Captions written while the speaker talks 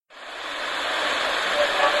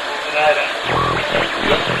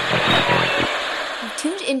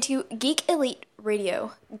into Geek Elite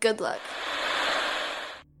Radio. Good luck.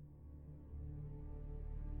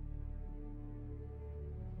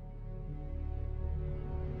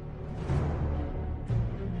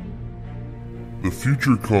 The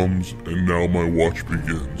future comes, and now my watch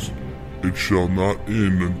begins. It shall not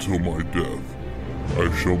end until my death.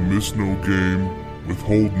 I shall miss no game,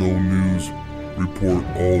 withhold no news, report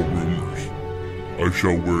all rumors. I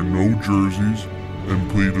shall wear no jerseys, and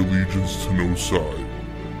plead allegiance to no side.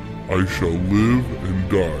 I shall live and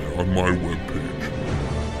die on my webpage.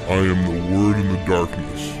 I am the word in the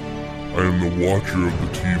darkness. I am the watcher of the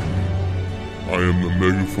TV. I am the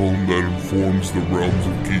megaphone that informs the realms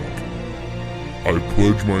of geek. I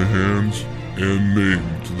pledge my hands and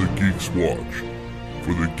name to the Geeks Watch,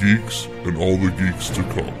 for the geeks and all the geeks to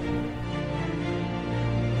come.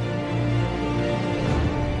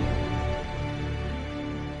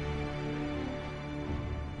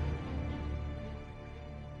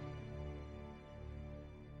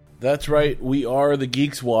 That's right, we are the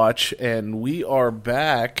Geeks Watch, and we are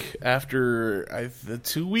back after the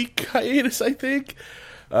 2-week hiatus, I think.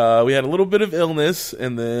 We had a little bit of illness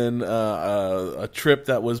and then a trip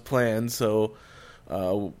that was planned, so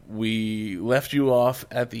we left you off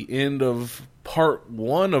at the end of part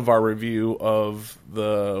 1 of our review of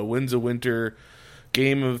the Winds of Winter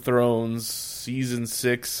Game of Thrones Season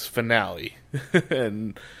 6 finale.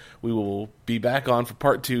 And we will be back on for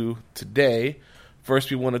part 2 today.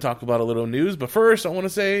 First, we want to talk about a little news, but first I want to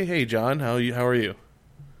say, hey John, how are you?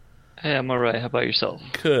 Hey, I'm alright. How about yourself?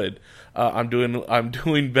 Good. I'm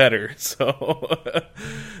doing better. So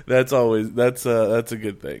that's a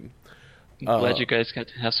good thing. Glad you guys got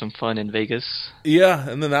to have some fun in Vegas. Yeah,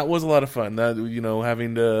 and then that was a lot of fun. That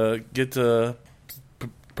having to get to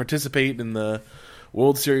participate in the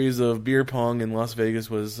World Series of beer pong in Las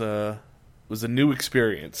Vegas was a new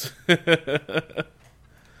experience.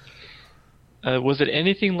 Was it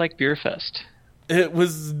anything like Beer Fest? It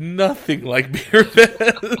was nothing like Beer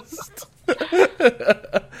Fest.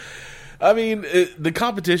 I mean, the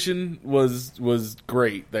competition was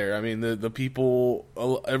great there. I mean, the people,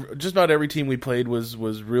 just about every team we played was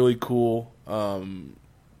really cool,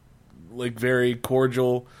 like very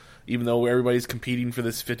cordial. Even though everybody's competing for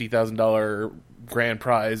this $50,000 grand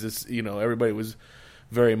prize, everybody was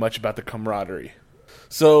very much about the camaraderie.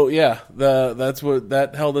 So yeah, that's what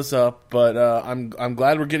that held us up. But I'm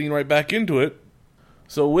glad we're getting right back into it.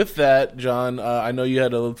 So with that, John, I know you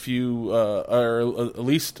had a few, or at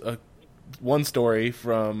least one story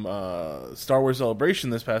from Star Wars Celebration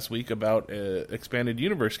this past week about an expanded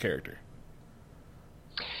universe character.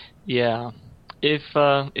 Yeah,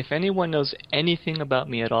 if anyone knows anything about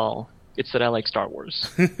me at all, it's that I like Star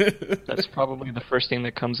Wars. That's probably the first thing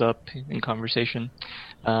that comes up in conversation.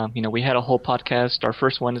 We had a whole podcast. Our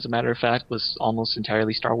first one, as a matter of fact, was almost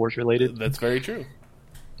entirely Star Wars related. That's very true.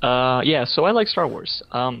 Yeah, so I like Star Wars.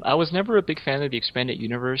 I was never a big fan of the expanded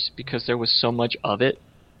universe because there was so much of it,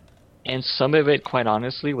 and some of it, quite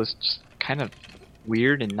honestly, was just kind of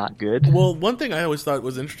weird and not good. Well, one thing I always thought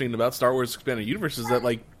was interesting about Star Wars expanded universe is that,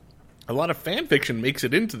 like, a lot of fan fiction makes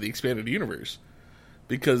it into the expanded universe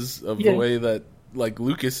because of the way that, like,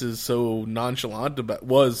 Lucas is so nonchalant about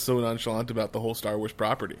the whole Star Wars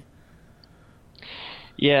property.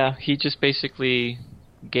 Yeah, he just basically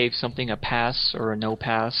gave something a pass or a no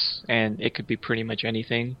pass, and it could be pretty much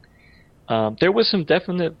anything. There was some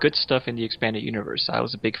definite good stuff in the expanded universe. I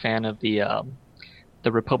was a big fan of the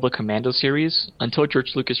Republic Commando series until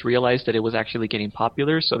George Lucas realized that it was actually getting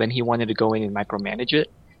popular, so then he wanted to go in and micromanage it,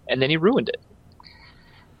 and then he ruined it.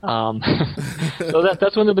 So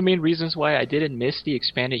that's one of the main reasons why I didn't miss the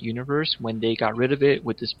expanded universe when they got rid of it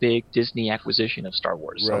with this big Disney acquisition of Star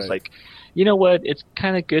Wars. Right. So I was like, you know what? It's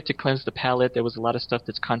kind of good to cleanse the palate. There was a lot of stuff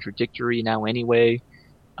that's contradictory now anyway.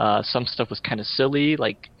 Some stuff was kind of silly,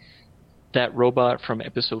 like that robot from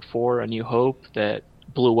Episode 4, A New Hope, that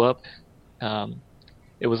blew up.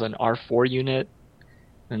 It was an R4 unit,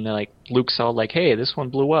 and then like Luke saw like, hey, this one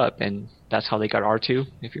blew up, and that's how they got R2.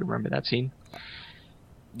 If you remember that scene.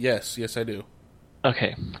 Yes, I do.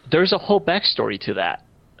 Okay, there's a whole backstory to that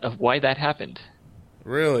of why that happened.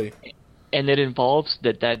 Really? And it involves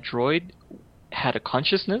that droid had a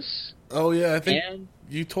consciousness. Oh yeah, I think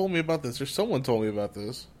you told me about this, or someone told me about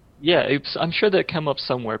this. Yeah, I'm sure that came up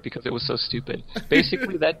somewhere because it was so stupid.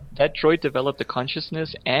 Basically, that droid developed a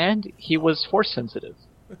consciousness, and he was force sensitive.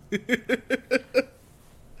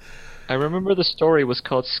 I remember the story was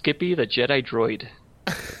called Skippy the Jedi Droid.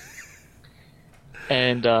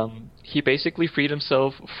 And he basically freed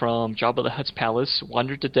himself from Jabba the Hutt's palace,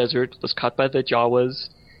 wandered the desert, was caught by the Jawas,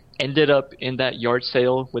 ended up in that yard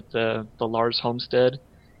sale with the Lars homestead,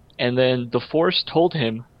 and then the Force told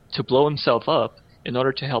him to blow himself up in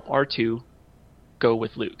order to help R2 go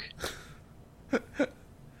with Luke.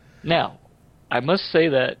 Now, I must say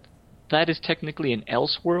that is technically an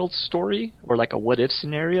Elseworlds story, or like a what-if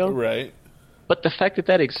scenario. Right. But the fact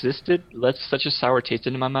that existed left such a sour taste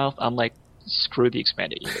in my mouth, I'm like, screw the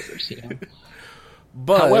expanded universe, you know?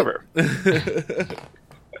 But... However,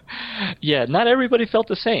 yeah, not everybody felt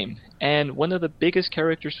the same. And one of the biggest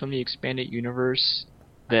characters from the expanded universe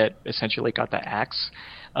that essentially got the axe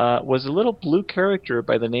was a little blue character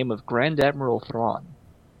by the name of Grand Admiral Thrawn.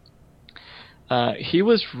 He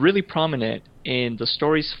was really prominent in the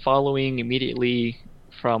stories following immediately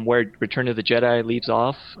from where Return of the Jedi leaves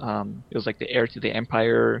off. It was like the Heir to the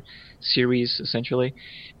Empire series, essentially.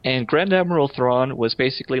 And Grand Admiral Thrawn was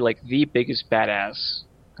basically like the biggest badass,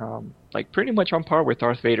 like pretty much on par with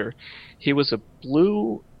Darth Vader. He was a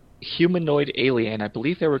blue humanoid alien. I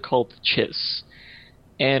believe they were called Chiss.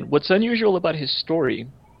 And what's unusual about his story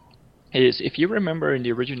is, if you remember in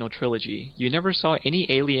the original trilogy, you never saw any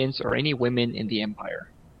aliens or any women in the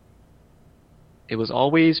Empire. It was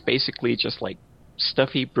always basically just like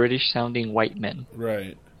stuffy British-sounding white men.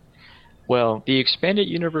 Right. Well, the expanded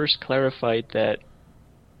universe clarified that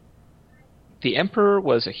the Emperor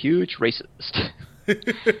was a huge racist.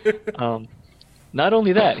 Not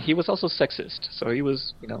only that, he was also sexist. So he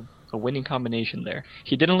was, you know, a winning combination there.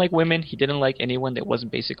 He didn't like women. He didn't like anyone that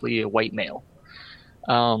wasn't basically a white male.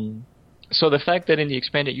 So the fact that in the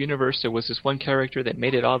expanded universe there was this one character that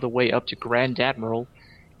made it all the way up to Grand Admiral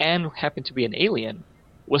and happened to be an alien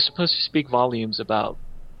was supposed to speak volumes about,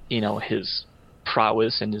 you know, his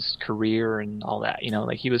prowess and his career and all that. You know,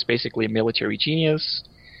 like he was basically a military genius.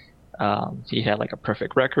 He had like a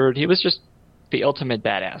perfect record. He was just the ultimate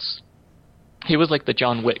badass. He was like the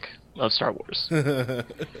John Wick of Star Wars.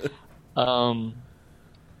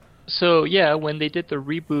 So yeah, when they did the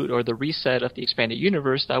reboot or the reset of the expanded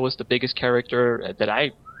universe, that was the biggest character that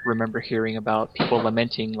I remember hearing about. People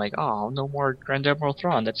lamenting like, "Oh, no more Grand Admiral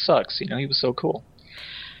Thrawn. That sucks. You know, he was so cool."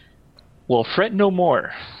 Well, fret no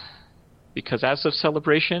more, because as of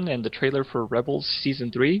Celebration and the trailer for Rebels Season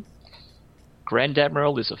 3, Grand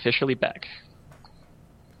Admiral is officially back.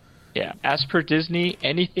 Yeah, as per Disney,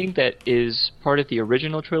 anything that is part of the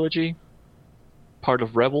original trilogy, part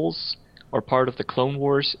of Rebels, or part of the Clone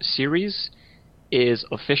Wars series is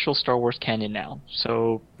official Star Wars canon now.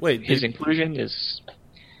 So wait, his inclusion is...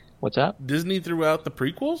 What's that? Disney threw out the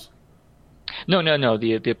prequels? No.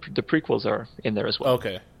 The prequels are in there as well.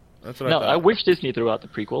 Okay. That's what I thought. I wish Disney threw out the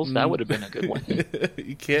prequels. That would have been a good one.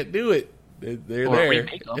 You can't do it. They're or there.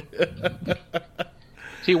 Remake them.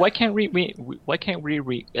 See, why can't we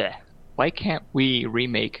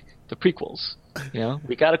remake the prequels? You know,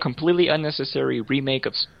 we got a completely unnecessary remake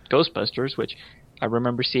of Ghostbusters, which I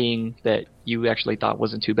remember seeing that you actually thought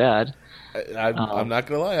wasn't too bad. I'm not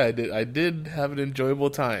gonna lie, I did have an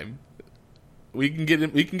enjoyable time. We can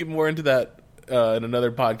get more into that in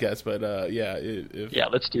another podcast, but yeah, yeah,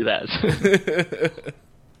 let's do that.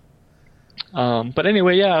 But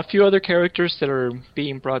anyway, yeah, a few other characters that are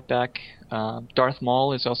being brought back. Darth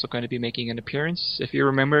Maul is also going to be making an appearance. If you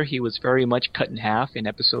remember, he was very much cut in half in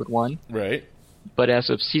Episode 1. Right. But as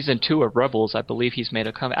of Season 2 of Rebels, I believe he's made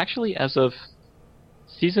a comeback. Actually, as of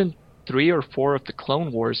Season 3 or 4 of the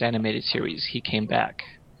Clone Wars animated series, he came back.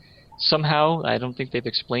 Somehow, I don't think they've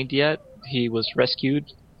explained yet, he was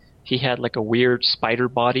rescued. He had like a weird spider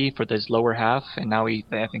body for his lower half, and now I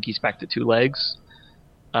think he's back to 2 legs.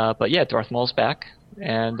 But yeah, Darth Maul's back.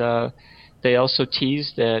 And they also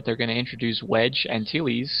teased that they're going to introduce Wedge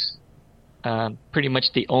Antilles, pretty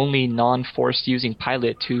much the only non-Force using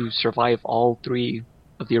pilot to survive all 3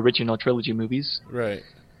 of the original trilogy movies. Right.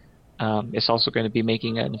 It's also going to be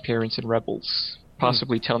making an appearance in Rebels,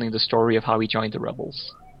 possibly telling the story of how he joined the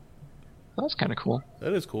Rebels. So that's kind of cool.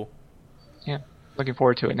 That is cool. Yeah, looking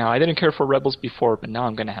forward to it now. I didn't care for Rebels before, but now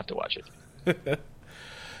I'm going to have to watch it.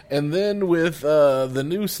 And then with the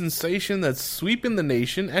new sensation that's sweeping the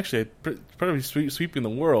nation, actually probably sweeping the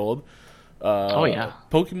world. Oh yeah,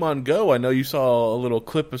 Pokemon Go. I know you saw a little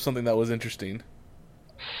clip of something that was interesting.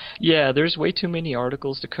 Yeah, there's way too many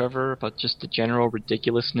articles to cover about just the general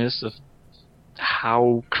ridiculousness of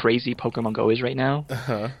how crazy Pokemon Go is right now.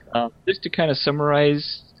 Uh-huh. Just to kind of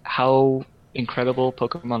summarize how incredible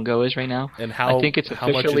Pokemon Go is right now, and how I think it's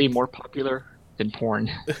officially more popular than porn.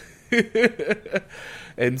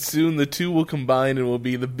 And soon the two will combine and will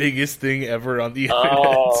be the biggest thing ever on the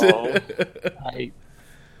internet.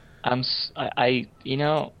 You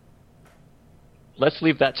know, let's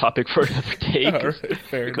leave that topic for another day. All right,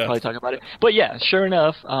 fair we enough. could probably talk about it. But yeah, sure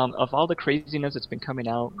enough, of all the craziness that's been coming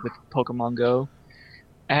out with Pokemon Go,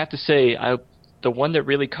 I have to say the one that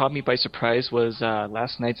really caught me by surprise was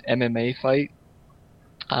last night's MMA fight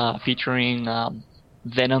featuring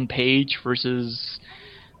Venom Page versus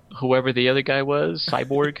whoever the other guy was,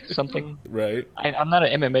 Cyborg something. Right. I'm not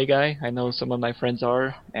an MMA guy. I know some of my friends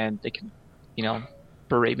are, and they can,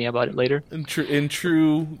 berate me about it later. In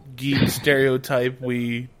true geek stereotype,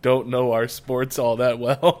 we don't know our sports all that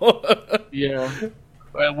well. Yeah.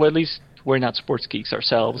 Well, at least we're not sports geeks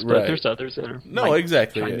ourselves, but there's others that are. No,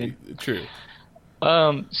 exactly. Yeah, true.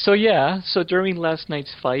 So during last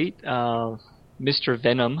night's fight, Mr.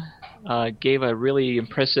 Venom gave a really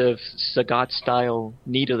impressive Sagat-style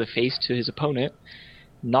knee to the face to his opponent,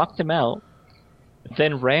 knocked him out,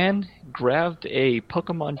 then ran, grabbed a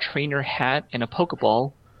Pokemon trainer hat and a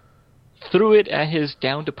Pokeball, threw it at his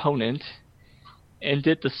downed opponent, and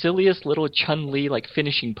did the silliest little Chun-Li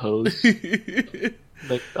finishing pose.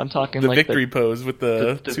 I'm talking the victory pose with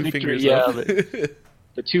the two fingers up.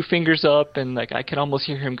 The two fingers up, and I could almost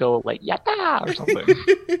hear him go "Yatta" or something.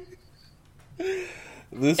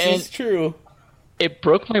 This is true. It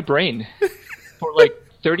broke my brain for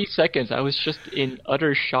 30 seconds. I was just in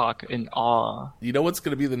utter shock and awe. You know what's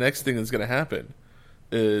going to be the next thing that's going to happen?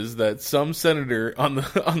 Is that some senator on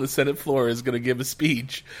the Senate floor is going to give a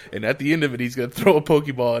speech, and at the end of it, he's going to throw a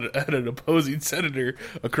Pokeball at an opposing senator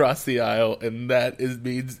across the aisle, and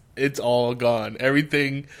means it's all gone.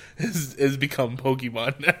 Everything has become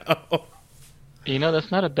Pokemon now.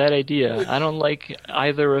 That's not a bad idea. I don't like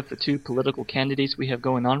either of the two political candidates we have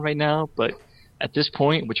going on right now, but at this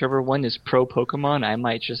point, whichever one is pro-Pokemon, I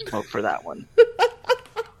might just vote for that one.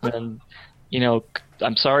 And,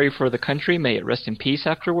 I'm sorry for the country. May it rest in peace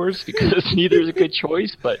afterwards, because neither is a good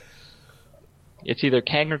choice, but it's either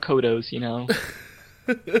Kang or Kodos,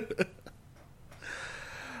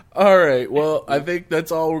 All right. Well, I think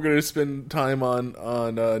that's all we're going to spend time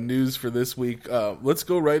on news for this week. Let's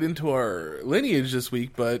go right into our lineage this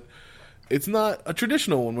week, but it's not a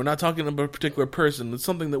traditional one. We're not talking about a particular person. It's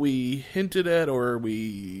something that we hinted at or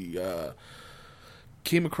we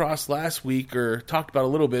came across last week or talked about a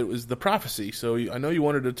little bit. It was the prophecy. So I know you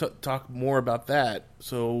wanted to talk more about that.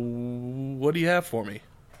 So what do you have for me?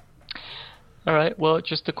 All right, well,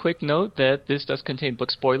 just a quick note that this does contain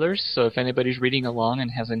book spoilers, so if anybody's reading along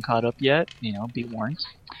and hasn't caught up yet, be warned.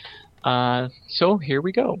 So here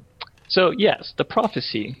we go. So yes, the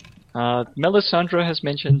prophecy. Melisandre has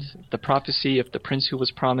mentioned the prophecy of the prince who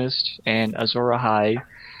was promised and Azor Ahai,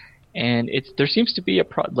 and there seems to be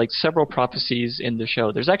several prophecies in the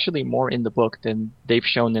show. There's actually more in the book than they've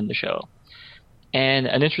shown in the show. And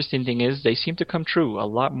an interesting thing is they seem to come true a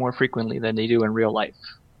lot more frequently than they do in real life.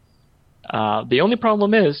 The only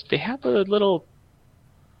problem is they have a little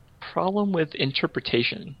problem with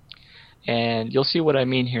interpretation, and you'll see what I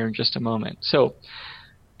mean here in just a moment. So,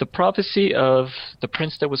 the prophecy of the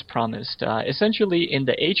prince that was promised, essentially in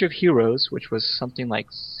the Age of Heroes, which was something like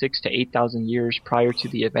 6,000 to 8,000 years prior to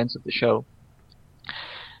the events of the show,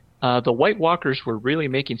 the White Walkers were really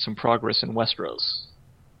making some progress in Westeros.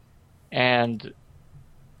 And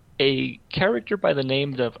a character by the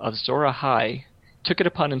name of Azor Ahai took it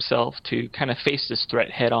upon himself to kind of face this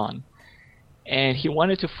threat head on. And he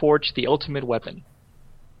wanted to forge the ultimate weapon.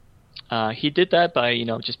 He did that by,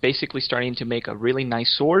 just basically starting to make a really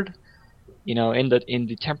nice sword. In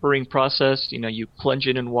the tempering process, you plunge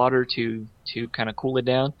it in water to kind of cool it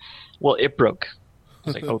down. Well, it broke. I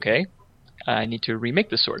was like, okay, I need to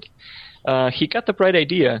remake the sword. He got the bright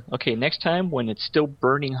idea. Okay, next time when it's still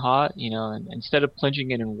burning hot, and instead of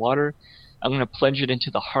plunging it in water, I'm going to plunge it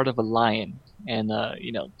into the heart of a lion. And,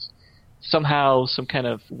 somehow some kind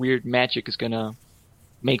of weird magic is going to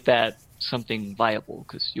make that something viable,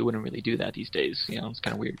 because you wouldn't really do that these days. It's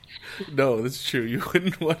kind of weird. No, that's true. You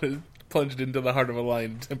wouldn't want to plunge it into the heart of a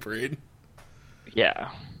lion to temper it.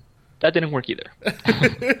 Yeah. That didn't work either.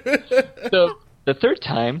 So, the third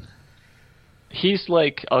time, he's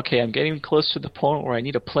like, okay, I'm getting close to the point where I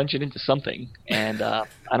need to plunge it into something, and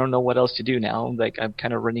I don't know what else to do now. I'm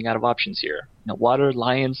kind of running out of options here. Water,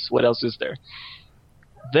 lions, what else is there?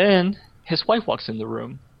 Then his wife walks in the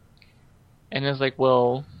room, and is like,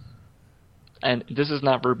 well, and this is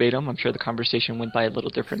not verbatim. I'm sure the conversation went by a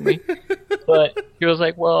little differently, but he was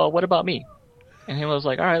like, well, what about me? And he was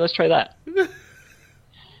like, all right, let's try that.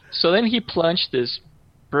 So then he plunged this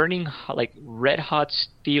burning, red hot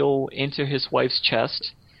steel into his wife's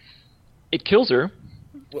chest. It kills her.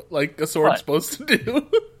 Like a sword's supposed to do.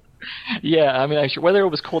 Yeah, I mean, actually, whether it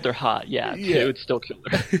was cold or hot, it would still kill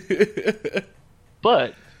her.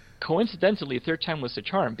 But coincidentally, third time was the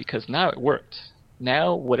charm, because now it worked.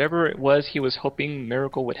 Now, whatever it was he was hoping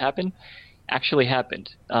miracle would happen, actually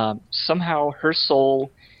happened. Somehow her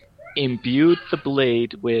soul imbued the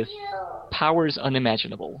blade with powers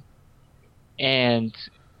unimaginable. And,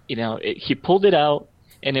 he pulled it out,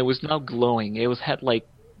 and it was now glowing. It had like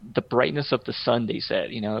the brightness of the sun, they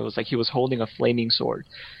said. It was like he was holding a flaming sword.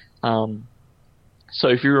 So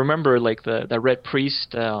if you remember, like the Red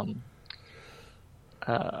Priest, what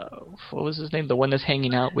was his name? The one that's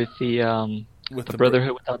hanging out with the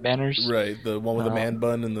Brotherhood Without Banners. Right, the one with the man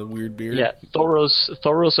bun and the weird beard. Yeah,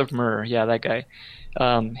 Thoros of Myr. Yeah, that guy.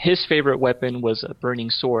 His favorite weapon was a burning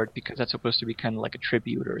sword because that's supposed to be kind of like a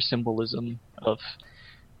tribute or a symbolism of,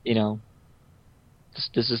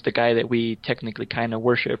 this is the guy that we technically kind of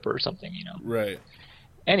worship or something, Right.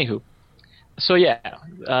 Anywho, so yeah,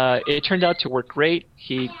 it turned out to work great.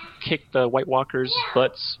 He kicked the White Walkers'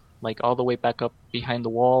 butts like all the way back up behind the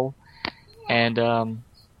wall, and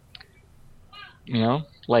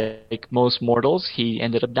like most mortals, he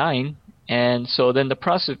ended up dying. And so then the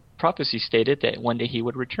prophecy stated that one day he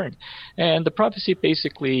would return, and the prophecy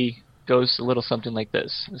basically goes a little something like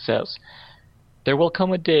this. It says, "There will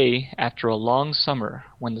come a day after a long summer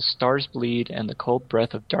when the stars bleed and the cold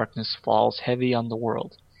breath of darkness falls heavy on the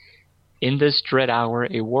world. In this dread hour,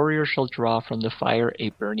 a warrior shall draw from the fire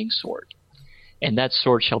a burning sword. And that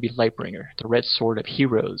sword shall be Lightbringer, the red sword of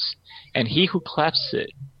heroes. And he who clasps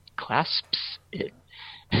it,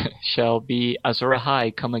 shall be Azor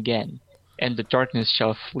Ahai come again, and the darkness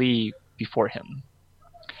shall flee before him.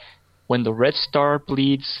 When the red star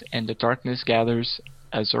bleeds and the darkness gathers,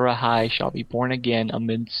 Azor Ahai shall be born again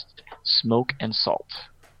amidst smoke and salt."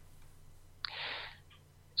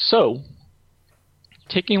 So,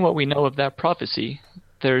 taking what we know of that prophecy,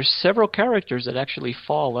 there's several characters that actually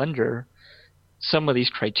fall under some of these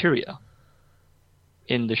criteria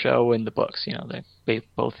in the show and the books. They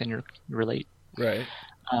both interrelate. Right.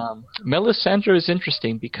 Melisandre is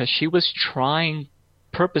interesting because she was trying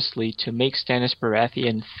purposely to make Stannis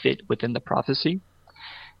Baratheon fit within the prophecy.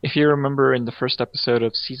 If you remember in the first episode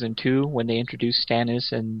of Season 2, when they introduced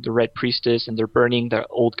Stannis and the Red Priestess, and they're burning their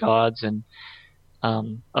old gods and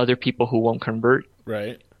other people who won't convert.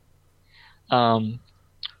 Right.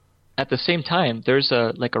 At the same time, there's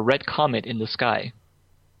a red comet in the sky.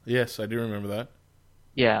 Yes, I do remember that.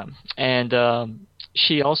 Yeah, and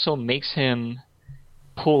she also makes him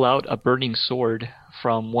pull out a burning sword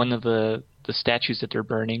from one of the statues that they're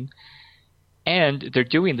burning, and they're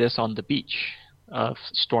doing this on the beach of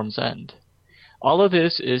Storm's End. All of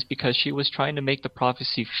this is because she was trying to make the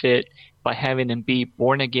prophecy fit by having him be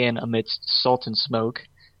born again amidst salt and smoke,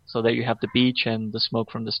 so that you have the beach and the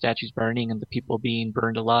smoke from the statues burning and the people being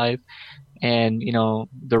burned alive, and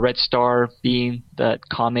the red star being that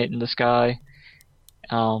comet in the sky.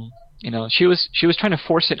 She was trying to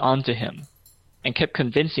force it onto him and kept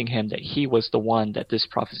convincing him that he was the one that this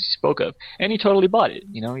prophecy spoke of. And he totally bought it.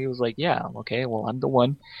 He was like, yeah, okay, well, I'm the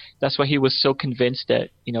one. That's why he was so convinced that,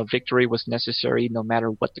 victory was necessary no matter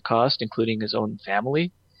what the cost, including his own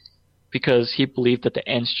family, because he believed that the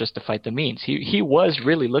ends justified the means. He was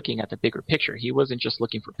really looking at the bigger picture. He wasn't just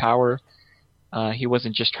looking for power. He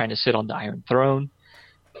wasn't just trying to sit on the Iron Throne.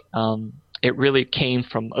 It really came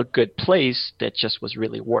from a good place that just was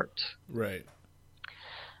really warped. Right.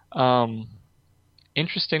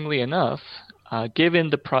 Interestingly enough, given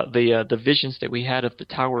the visions that we had of the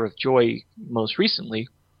Tower of Joy most recently,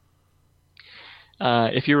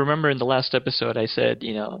 if you remember in the last episode, I said,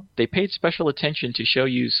 they paid special attention to show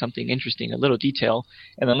you something interesting, a little detail,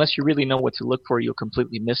 and unless you really know what to look for, you'll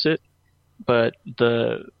completely miss it. But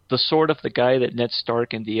the sword of the guy that Ned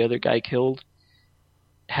Stark and the other guy killed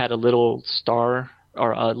had a little star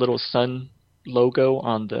or a little sun logo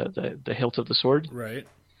on the hilt of the sword. Right.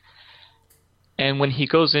 And when he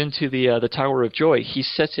goes into the Tower of Joy, he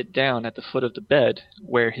sets it down at the foot of the bed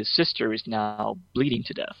where his sister is now bleeding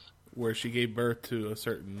to death. Where she gave birth to a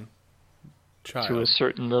certain child. To a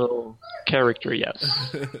certain little character,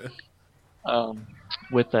 yes.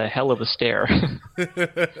 With a hell of a stare.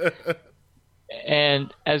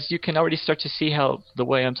 And as you can already start to see how the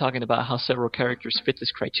way I'm talking about how several characters fit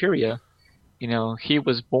this criteria, he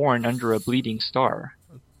was born under a bleeding star.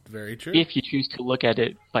 Very true. If you choose to look at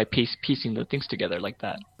it by piecing the things together like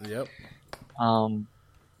that. Yep.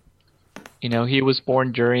 He was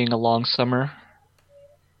born during a long summer.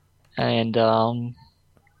 And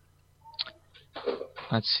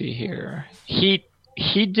let's see here. He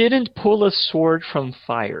didn't pull a sword from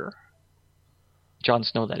fire. Jon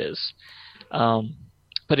Snow, that is.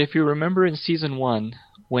 But if you remember in Season 1,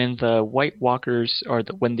 when the White Walkers, or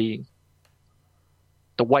when the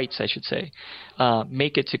Whites, I should say,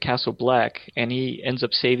 make it to Castle Black, and he ends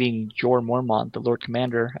up saving Jorah Mormont, the Lord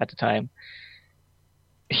Commander at the time,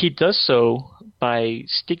 he does so by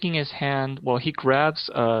sticking his hand, he grabs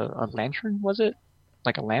a lantern, was it?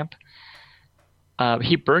 Like a lamp?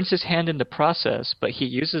 He burns his hand in the process, but he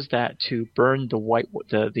uses that to burn the white,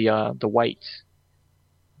 the white.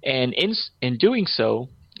 And in doing so,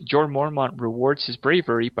 Jorah Mormont rewards his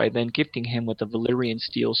bravery by then gifting him with the Valyrian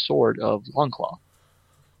steel sword of Longclaw.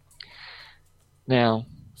 Now,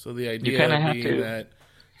 so the idea being that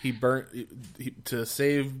to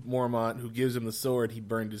save Mormont, who gives him the sword, he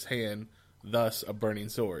burned his hand, thus a burning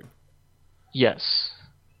sword. Yes.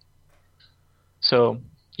 So,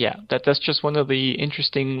 yeah, that's just one of the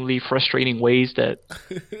interestingly frustrating ways that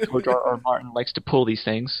George R.R. Martin likes to pull these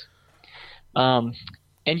things.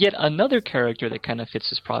 And yet another character that kind of fits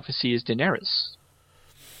this prophecy is Daenerys.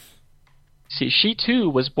 See, she too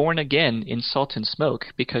was born again in Salt and Smoke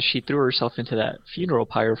because she threw herself into that funeral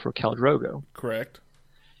pyre for Khal Drogo. Correct.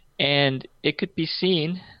 And it could be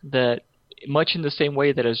seen that much in the same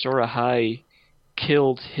way that Azor Ahai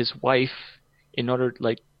killed his wife in order,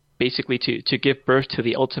 like, basically to give birth to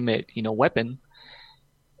the ultimate, weapon,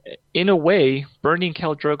 in a way, burning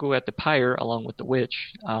Khal Drogo at the pyre along with the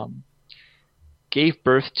witch gave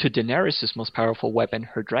birth to Daenerys' most powerful weapon,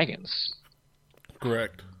 her dragons.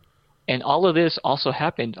 Correct. And all of this also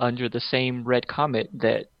happened under the same red comet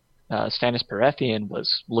that Stannis Baratheon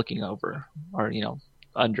was looking over, or,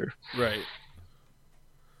 under. Right.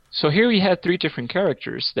 So here we have three different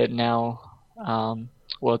characters that now,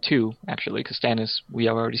 well, two, actually, because Stannis, we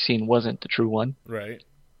have already seen, wasn't the true one. Right.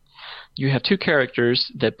 You have two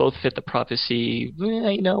characters that both fit the prophecy,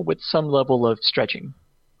 with some level of stretching.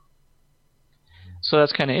 So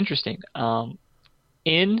that's kind of interesting.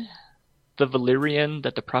 In the Valyrian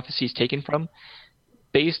that the prophecy is taken from,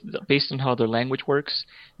 based on how their language works,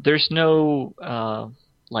 there's no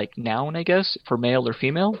noun, I guess, for male or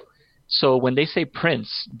female. So when they say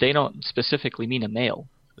prince, they don't specifically mean a male.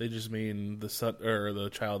 They just mean the son or the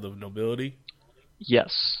child of nobility.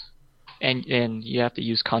 Yes, and you have to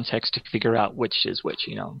use context to figure out which is which.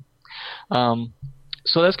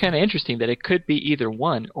 So that's kind of interesting that it could be either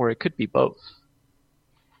one or it could be both.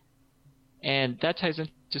 And that ties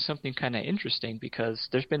into something kind of interesting because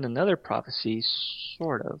there's been another prophecy,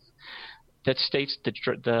 sort of, that states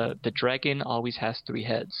the dragon always has three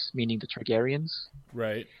heads, meaning the Targaryens.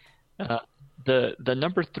 Right. The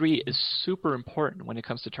number 3 is super important when it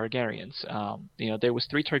comes to Targaryens. There was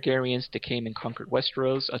 3 Targaryens that came and conquered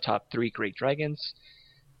Westeros atop 3 great dragons.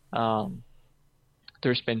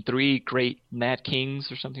 There's been 3 great Mad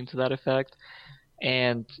Kings or something to that effect.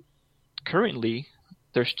 And currently,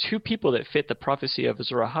 there's 2 people that fit the prophecy of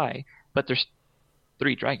Azor Ahai, but there's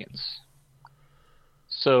 3 dragons.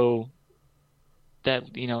 So that,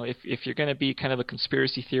 if you're going to be kind of a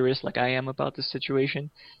conspiracy theorist like I am about this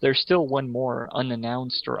situation, there's still one more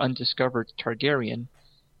unannounced or undiscovered Targaryen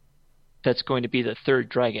that's going to be the 3rd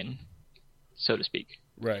dragon, so to speak.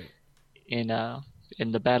 Right. In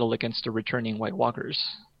the battle against the returning White Walkers.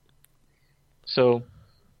 So,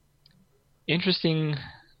 interesting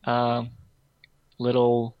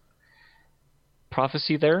little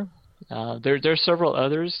prophecy there. There's several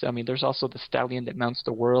others. I mean, there's also the stallion that mounts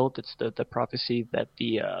the world. It's the prophecy that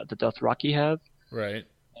the Dothraki have. Right.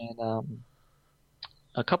 And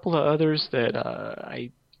a couple of others that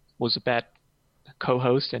I was a bad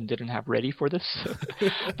co-host and didn't have ready for this.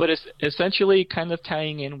 But it's essentially kind of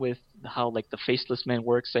tying in with how like the faceless men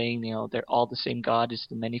work, saying they're all the same god, is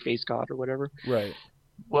the many-faced god or whatever. Right.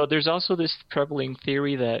 Well, there's also this troubling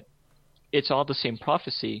theory that it's all the same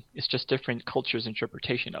prophecy. It's just different cultures'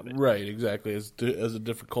 interpretation of it. Right, exactly. As a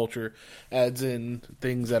different culture adds in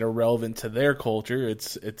things that are relevant to their culture,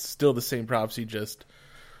 it's still the same prophecy, just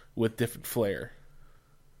with different flair.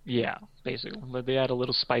 Yeah, basically. But they add a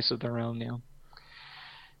little spice of their own now.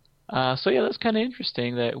 So yeah, that's kind of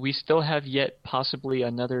interesting that we still have yet possibly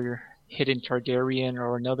another hidden Targaryen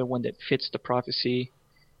or another one that fits the prophecy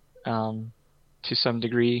to some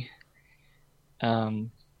degree.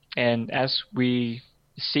 And as we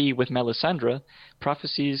see with Melisandre,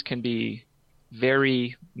 prophecies can be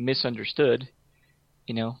very misunderstood.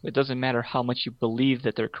 It doesn't matter how much you believe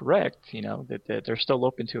that they're correct, that they're still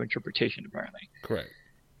open to interpretation, apparently. Correct.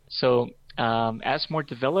 So as more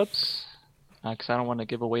develops, because I don't want to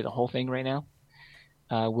give away the whole thing right now,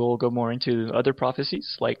 we'll go more into other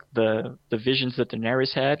prophecies, like the visions that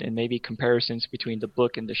Daenerys had and maybe comparisons between the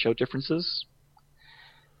book and the show differences.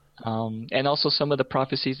 And also some of the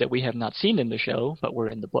prophecies that we have not seen in the show, but were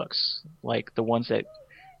in the books, like the ones that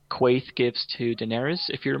Quaithe gives to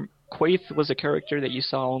Daenerys. Quaithe was a character that you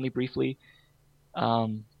saw only briefly.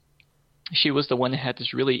 She was the one that had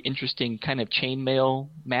this really interesting kind of chainmail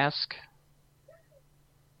mask.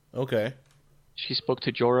 Okay. She spoke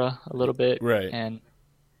to Jorah a little bit. Right. And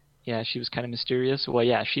yeah, she was kind of mysterious. Well,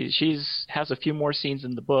 yeah, she has a few more scenes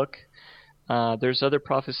in the book, There's other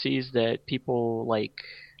prophecies that people like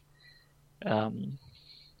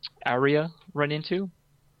Arya run into.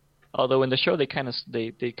 Although in the show they kind of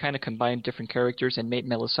combined different characters and made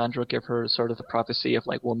Melisandre give her sort of the prophecy of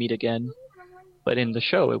like we'll meet again. But in the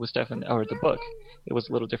show it was definitely, or the book, it was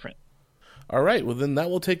a little different. All right, well then that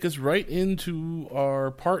will take us right into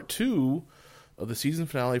our part 2 of the season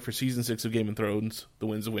finale for season 6 of Game of Thrones, The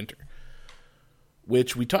Winds of Winter,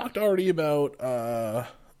 which we talked already about.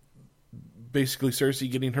 Basically, Cersei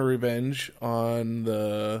getting her revenge on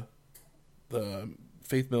the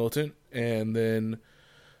Faith Militant, and then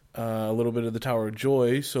a little bit of the Tower of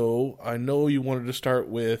Joy. So I know you wanted to start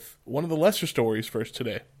with one of the lesser stories first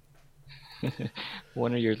today.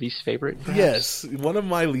 One of your least favorite, perhaps? Yes, one of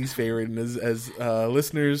my least favorite, and as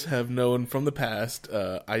listeners have known from the past,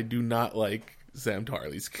 I do not like Sam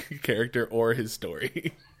Tarly's character or his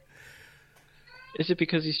story. Is it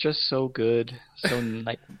because he's just so good, so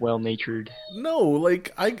like well-natured? No,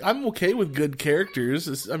 like I'm okay with good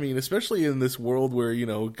characters. I mean, especially in this world where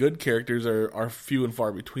good characters are few and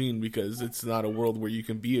far between, because it's not a world where you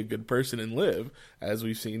can be a good person and live, as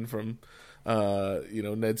we've seen from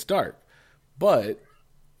Ned Stark. But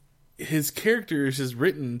his character is just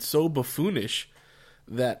written so buffoonish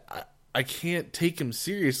that I can't take him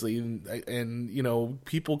seriously, and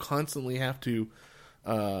people constantly have to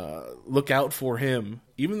look out for him,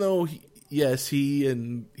 even though he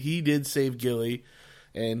did save Gilly,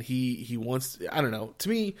 and he wants. I don't know. To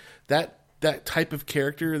me, that type of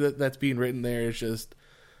character that's being written there is just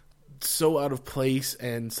so out of place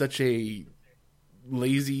and such a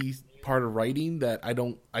lazy part of writing that I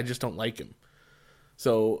just don't like him.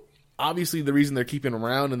 So obviously the reason they're keeping him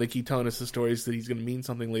around and they keep telling us the story is that he's going to mean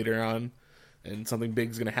something later on and something big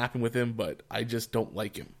is going to happen with him, but I just don't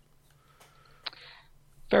like him.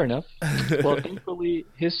 Fair enough. Well, thankfully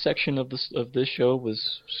his section of this show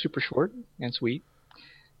was super short and sweet,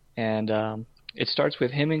 and it starts with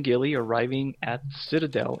him and Gilly arriving at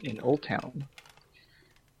Citadel in Old Town.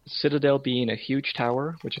 Citadel being a huge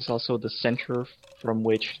tower, which is also the center from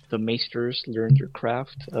which the Maesters learned their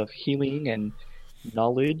craft of healing and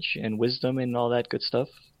knowledge and wisdom and all that good stuff.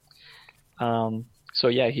 So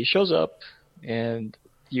yeah, he shows up, and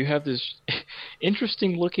you have this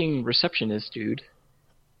interesting looking receptionist dude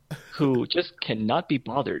who just cannot be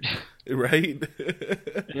bothered. Right?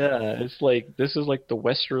 Yeah, it's like, this is like the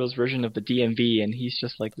Westeros version of the DMV, and he's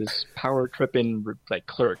just like this power tripping like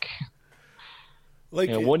clerk. Like,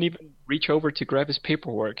 won't even reach over to grab his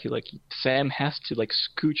paperwork. Sam has to like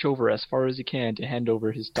scooch over as far as he can to hand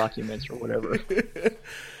over his documents or whatever.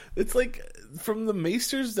 It's like, from the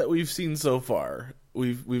Maesters that we've seen so far,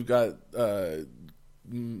 we've got Grand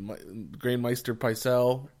Maester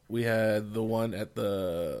Pycelle. We had the one at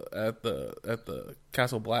the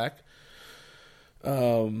Castle Black.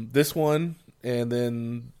 This one, and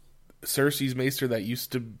then Cersei's Maester that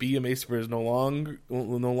used to be a Maester but is no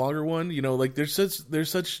longer one. Like there's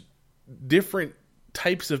such different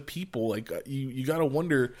types of people. Like you got to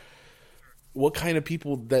wonder what kind of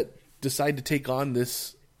people that decide to take on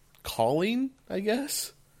this calling, I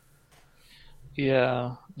guess.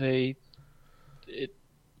 Yeah,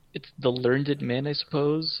 it's the learned men, I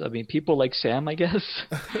suppose. I mean, people like Sam, I guess.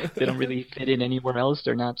 They don't really fit in anywhere else.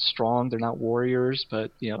 They're not strong. They're not warriors,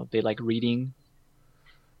 but they like reading.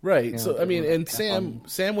 Right. So I mean, and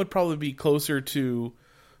Sam would probably be closer to,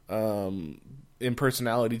 in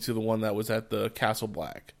personality, to the one that was at the Castle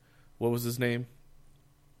Black. What was his name?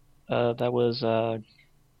 That was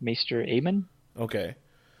Maester Aemon. Okay.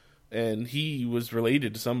 And he was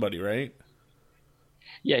related to somebody, right?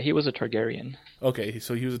 Yeah, he was a Targaryen. Okay,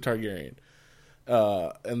 so he was a Targaryen.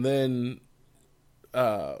 And then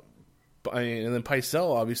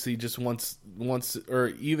Pycelle obviously just wants,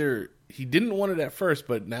 or either he didn't want it at first,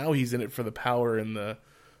 but now he's in it for the power and the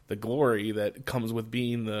glory that comes with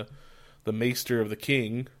being the Maester of the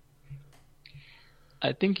King.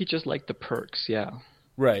 I think he just liked the perks, yeah.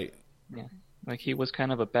 Right. Yeah. Like, he was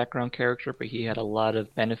kind of a background character, but he had a lot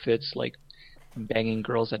of benefits, like banging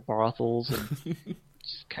girls at brothels and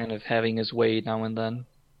just kind of having his way now and then.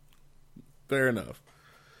 Fair enough.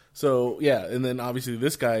 So, yeah, and then obviously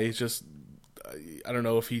this guy is just, I don't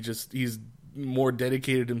know if he's more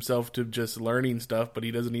dedicated himself to just learning stuff, but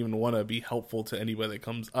he doesn't even want to be helpful to anybody that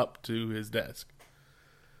comes up to his desk.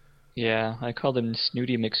 Yeah, I called him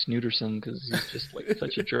Snooty McSnooterson because he's just like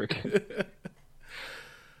such a jerk.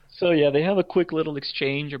 So yeah, they have a quick little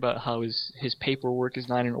exchange about how his paperwork is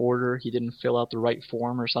not in order. He didn't fill out the right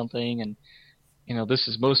form or something, and this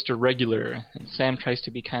is most irregular. And Sam tries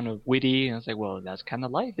to be kind of witty, and it's like, well, that's kind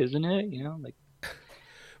of life, isn't it? Like.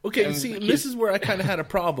 Okay, see, this is where I kind of had a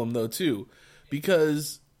problem though too,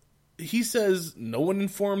 because he says no one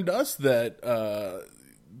informed us that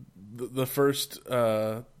the first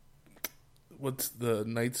what's the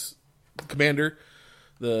Knight's commander,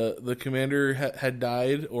 the commander had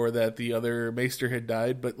died, or that the other maester had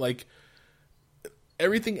died. But like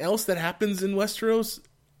everything else that happens in Westeros,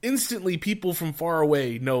 instantly people from far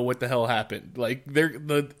away know what the hell happened. Like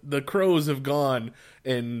the crows have gone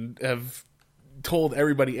and have told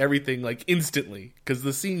everybody everything like instantly, because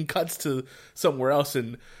the scene cuts to somewhere else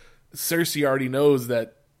and Cersei already knows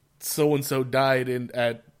that so and so died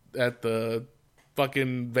at the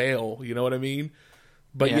fucking Vale. You know what I mean?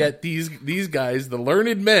 But yet these guys, the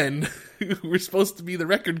learned men who were supposed to be the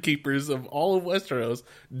record keepers of all of Westeros,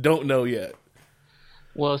 don't know yet.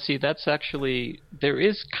 Well, see, that's actually, there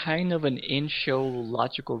is kind of an in-show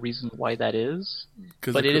logical reason why that is,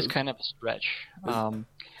 but it is kind of a stretch.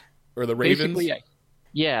 Or the Ravens? Basically,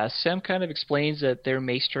 yeah, Sam kind of explains that their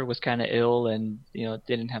maester was kind of ill and, you know,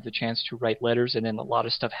 didn't have the chance to write letters, and then a lot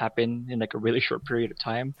of stuff happened in like a really short period of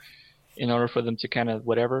time in order for them to kind of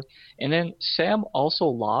whatever. And then Sam also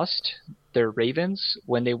lost their ravens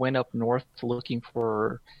when they went up north looking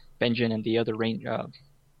for Benjen and the other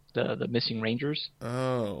the missing rangers.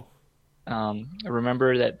 Oh. I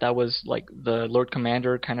remember that was like the Lord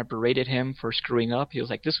Commander kind of berated him for screwing up. He was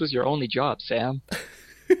like, "This was your only job, Sam."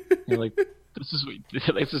 You're like,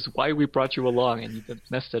 this is why we brought you along, and you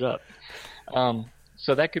messed it up.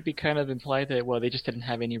 So that could be kind of implied that, well, they just didn't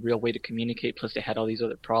have any real way to communicate, plus they had all these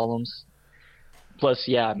other problems. Plus,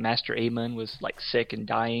 yeah, Master Aemon was like sick and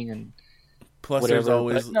dying, and plus whatever. There's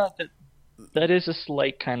always... But no, that is a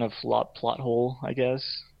slight kind of plot hole, I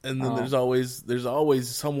guess. And then there's always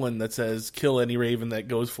someone that says, kill any raven that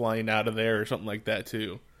goes flying out of there, or something like that,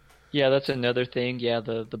 too. Yeah, that's another thing. Yeah,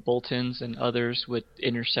 the Boltons and others would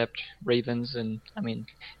intercept ravens, and I mean,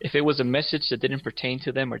 if it was a message that didn't pertain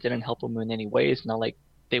to them or didn't help them in any way, it's not like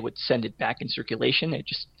they would send it back in circulation.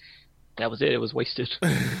 That was it. It was wasted.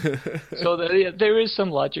 So there is some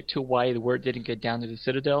logic to why the word didn't get down to the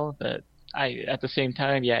Citadel, but at the same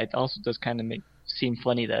time, yeah, it also does kind of seem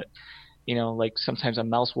funny that, you know, like sometimes a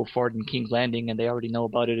mouse will fart in King's Landing and they already know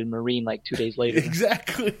about it in Marine like 2 days later.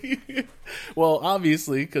 Exactly. Well,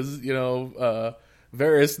 obviously, because, you know,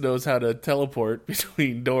 Varys knows how to teleport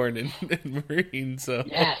between Dorne and Marine, so...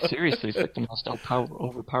 Yeah, seriously, it's like the most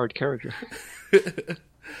overpowered character.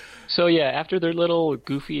 So yeah, after their little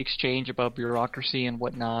goofy exchange about bureaucracy and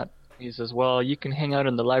whatnot, he says, well, you can hang out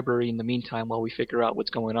in the library in the meantime while we figure out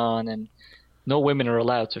what's going on, and no women are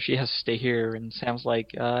allowed, so she has to stay here. And Sam's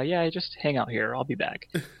like, yeah, just hang out here. I'll be back.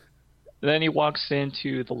 Then he walks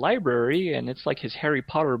into the library, and it's like his Harry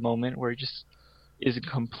Potter moment where he just is in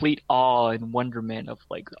complete awe and wonderment of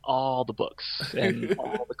like all the books and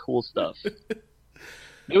all the cool stuff.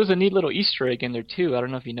 There was a neat little Easter egg in there too. I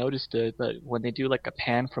don't know if you noticed it, but when they do like a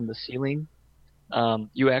pan from the ceiling,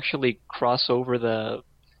 you actually cross over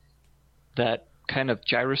that kind of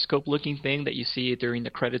gyroscope looking thing that you see during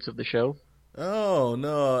the credits of the show. Oh,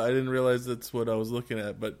 no, I didn't realize that's what I was looking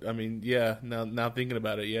at, but I mean, yeah, now thinking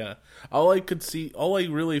about it, yeah. All I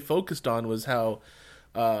really focused on was how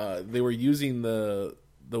they were using the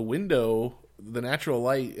window, the natural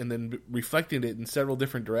light, and then reflecting it in several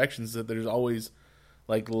different directions, that there's always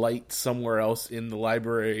like light somewhere else in the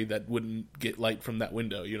library that wouldn't get light from that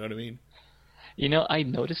window, you know what I mean? You know, I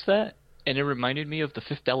noticed that, and it reminded me of The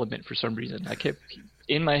Fifth Element for some reason.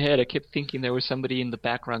 In my head, I kept thinking there was somebody in the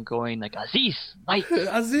background going like, Aziz, light!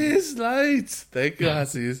 Aziz, light! Thank you,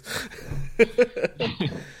 Aziz.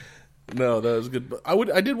 No, that was good. But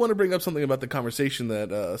I did want to bring up something about the conversation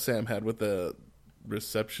that Sam had with the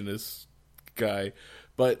receptionist guy.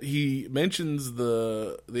 But he mentions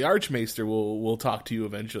the Archmaester will talk to you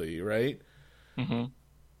eventually, right? Mm-hmm.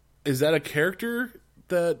 Is that a character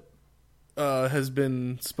that has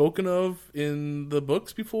been spoken of in the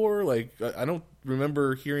books before? Like, I don't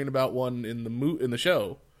remember hearing about one in the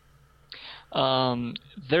show.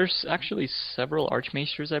 There's actually several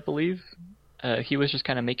Archmaesters, I believe. He was just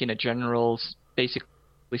kind of making a general, basically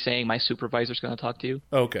saying, my supervisor's going to talk to you.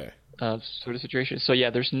 Okay. Sort of situation. So yeah,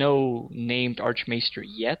 there's no named Archmaester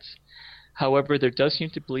yet. However, there does seem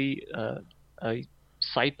to be a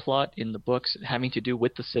side plot in the books having to do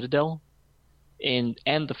with the Citadel and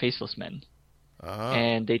the Faceless Men. Uh-huh.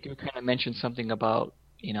 And they do kind of mention something about,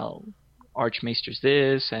 you know, Archmaester's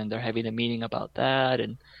this, and they're having a meeting about that,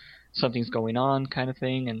 and something's going on kind of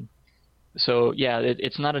thing. And so, yeah,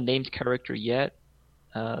 it's not a named character yet,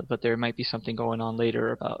 but there might be something going on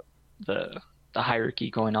later about the hierarchy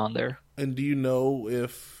going on there. And do you know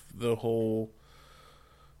if the whole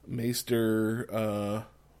Maester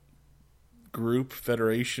group,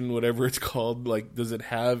 federation, whatever it's called, like, does it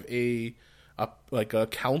have a a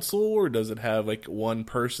council, or does it have like one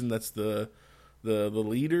person that's the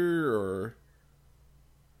leader? Or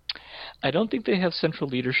I don't think they have central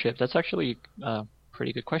leadership. That's actually a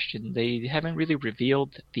pretty good question. They haven't really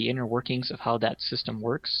revealed the inner workings of how that system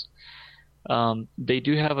works. They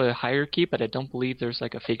do have a hierarchy, but I don't believe there's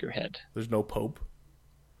like a figurehead. There's no pope?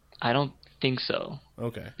 I don't think so.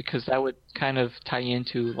 Okay. Because that would kind of tie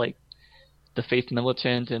into like the Faith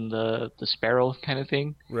Militant and the Sparrow kind of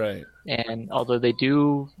thing. Right. And although they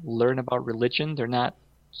do learn about religion, they're not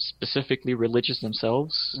specifically religious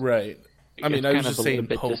themselves. Right. I mean, I was just saying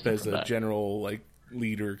pope as a that. general like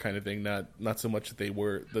leader kind of thing, not so much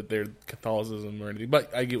that they're Catholicism or anything.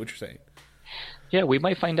 But I get what you're saying. Yeah, we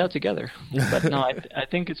might find out together. But no, I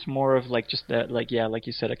think it's more of like just that, like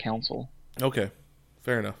you said, a council. Okay,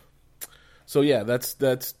 fair enough. So yeah, that's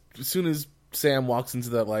as soon as Sam walks into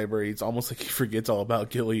that library, it's almost like he forgets all about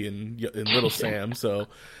Gilly and little Sam. So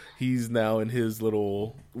he's now in his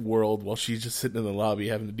little world while she's just sitting in the lobby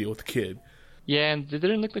having to deal with the kid. Yeah, and it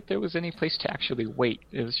didn't look like there was any place to actually wait.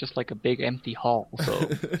 It was just like a big empty hall. So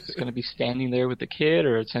he's going to be standing there with the kid,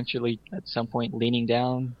 or essentially at some point leaning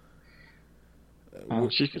down.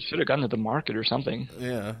 She should have gone to the market or something.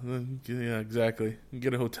 Yeah, exactly.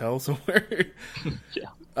 Get a hotel somewhere.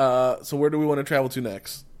 Yeah. So where do we want to travel to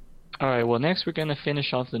next? All right, well, next we're going to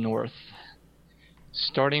finish off the north,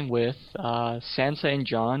 starting with Sansa and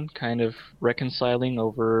Jon kind of reconciling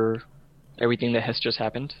over everything that has just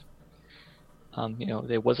happened.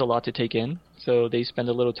 There was a lot to take in, so they spend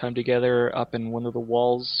a little time together up in one of the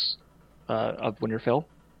walls of Winterfell.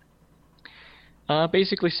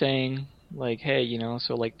 Basically saying, like, hey,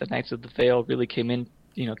 so like the Knights of the Vale really came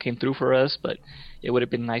through for us, but it would have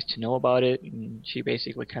been nice to know about it. And she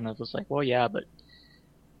basically kind of was like, well, yeah, but,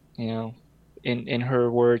 in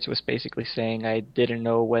her words was basically saying, I didn't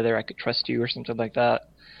know whether I could trust you or something like that,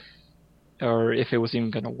 or if it was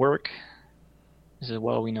even going to work. He said,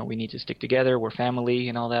 well, we need to stick together, we're family,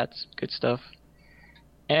 and all that good stuff.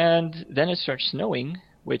 And then it starts snowing,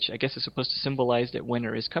 which I guess is supposed to symbolize that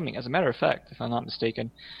winter is coming. As a matter of fact, if I'm not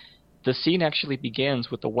mistaken, the scene actually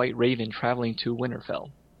begins with the White Raven traveling to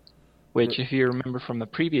Winterfell, which, if you remember from the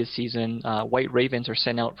previous season, White Ravens are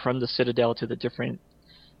sent out from the Citadel to the different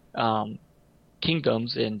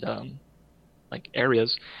kingdoms and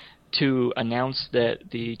areas to announce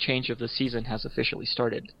that the change of the season has officially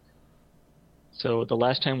started. So the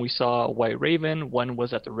last time we saw a White Raven, one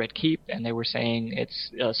was at the Red Keep, and they were saying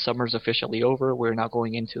it's summer's officially over. We're now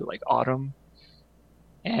going into like autumn,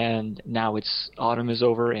 and now it's autumn is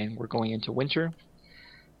over, and we're going into winter.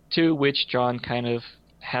 To which Jon kind of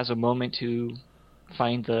has a moment to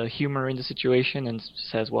find the humor in the situation and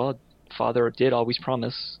says, "Well, Father did always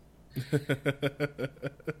promise."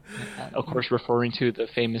 Of course, referring to the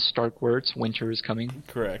famous Stark words, "Winter is coming."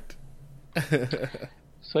 Correct.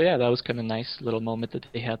 So yeah, that was kind of a nice little moment that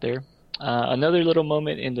they had there. Another little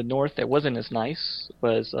moment in the north that wasn't as nice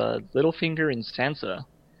was Littlefinger and Sansa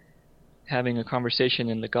having a conversation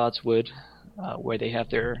in the Godswood, where they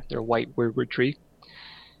have their white weirwood tree.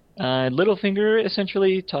 Littlefinger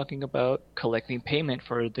essentially talking about collecting payment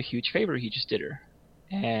for the huge favor he just did her.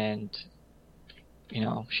 And,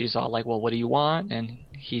 she's all like, well, what do you want? And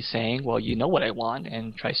he's saying, well, you know what I want,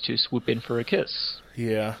 and tries to swoop in for a kiss.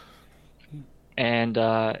 Yeah. And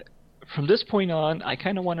from this point on, I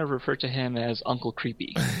kind of want to refer to him as Uncle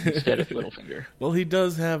Creepy instead of Littlefinger. Well, he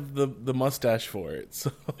does have the mustache for it,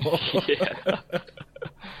 so... Yeah.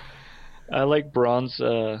 I like Braun's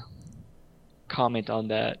comment on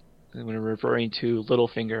that. When referring to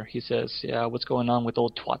Littlefinger, he says, yeah, what's going on with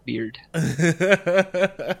old twat beard?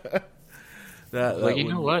 that you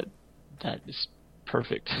know what? That is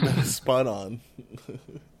perfect. Spot on.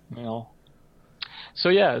 So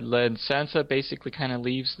yeah, Sansa basically kind of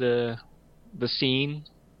leaves the scene,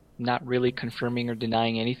 not really confirming or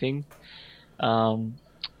denying anything.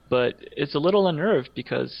 But it's a little unnerved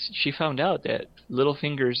because she found out that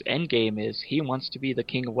Littlefinger's endgame is he wants to be the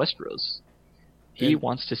king of Westeros. He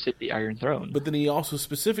wants to sit the Iron Throne. But then he also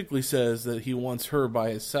specifically says that he wants her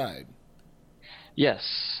by his side.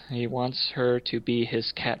 Yes, he wants her to be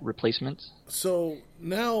his cat replacement. So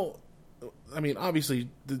now, I mean, obviously,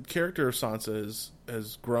 the character of Sansa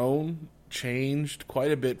has grown, changed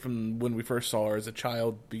quite a bit from when we first saw her as a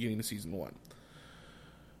child beginning of Season 1.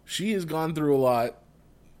 She has gone through a lot,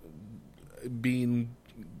 being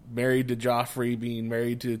married to Joffrey, being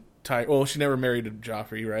married to well, she never married to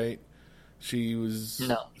Joffrey, right? She was...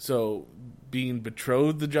 No. So, being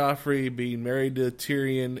betrothed to Joffrey, being married to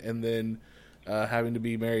Tyrion, and then having to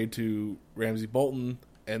be married to Ramsay Bolton,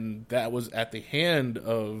 and that was at the hand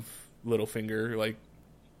of Littlefinger, like,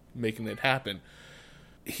 making it happen.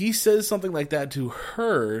 he says something like that to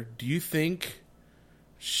her, do you think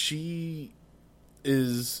she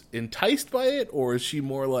is enticed by it, or is she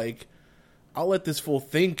more like, I'll let this fool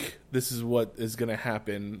think this is what is going to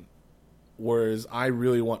happen, whereas I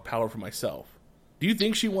really want power for myself? Do you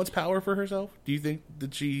think she wants power for herself? Do you think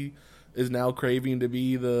that she is now craving to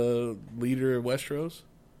be the leader of Westeros?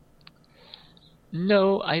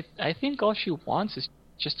 No, I think all she wants is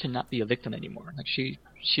just to not be a victim anymore. Like she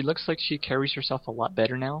looks like she carries herself a lot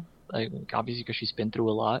better now. Like obviously because she's been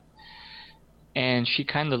through a lot, and she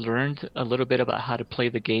kind of learned a little bit about how to play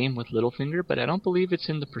the game with Littlefinger. But I don't believe it's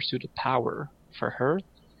in the pursuit of power for her.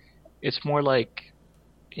 It's more like,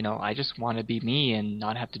 I just want to be me and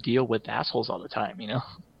not have to deal with assholes all the time.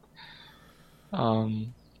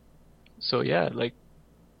 So yeah, like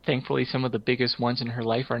thankfully some of the biggest ones in her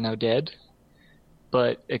life are now dead.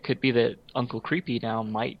 But it could be that Uncle Creepy now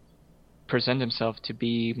might present himself to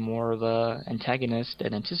be more of a antagonist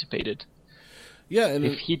than anticipated. Yeah, and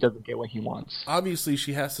if he doesn't get what he wants. Obviously,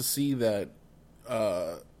 she has to see that.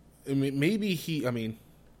 Maybe he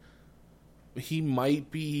might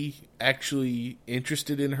be actually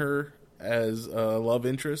interested in her as a love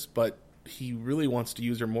interest, but he really wants to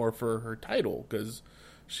use her more for her title because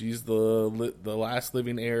she's the last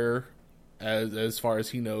living heir, as far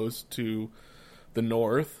as he knows, to the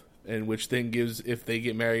North, and which then gives, if they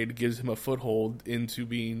get married, gives him a foothold into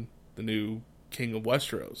being the new king of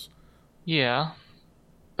Westeros. Yeah,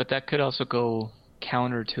 but that could also go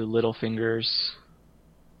counter to Littlefinger's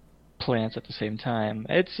plans at the same time.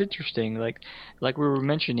 It's interesting, like we were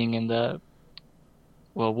mentioning in the...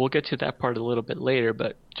 Well, we'll get to that part a little bit later,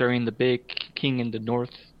 but during the big King in the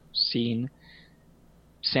North scene,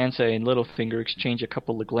 Sansa and Littlefinger exchange a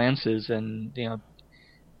couple of glances, and,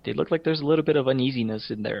 they look like there's a little bit of uneasiness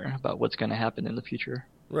in there about what's going to happen in the future.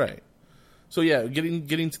 Right. So yeah,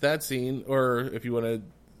 getting to that scene, or if you want to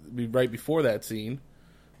be right before that scene,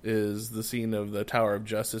 is the scene of the Tower of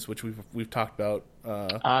Justice, which we've talked about.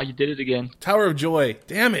 You did it again. Tower of Joy.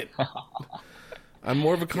 Damn it. I'm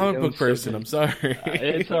more of a comic book person. I'm sorry.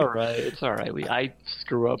 It's all right. It's all right. I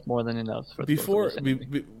screw up more than enough. For I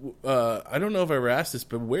don't know if I ever asked this,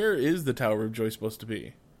 but where is the Tower of Joy supposed to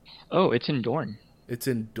be? Oh, it's in Dorne. It's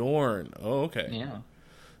in Dorne. Oh, okay. Yeah.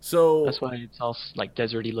 So that's why it's all like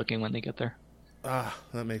deserty looking when they get there. Ah,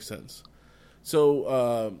 that makes sense.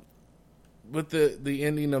 So, with the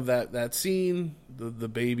ending of that scene, the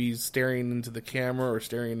baby's staring into the camera or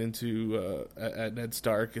staring into at Ned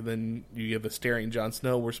Stark, and then you have a staring Jon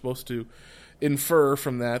Snow. We're supposed to infer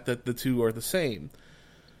from that the two are the same.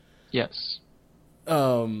 Yes.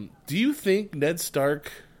 Do you think Ned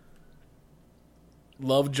Stark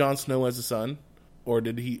loved Jon Snow as a son, or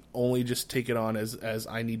did he only just take it on as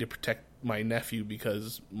I need to protect my nephew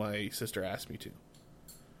because my sister asked me to?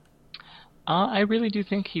 I really do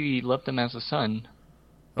think he loved him as a son,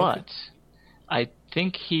 but okay. I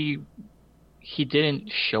think he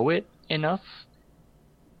didn't show it enough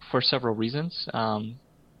for several reasons. First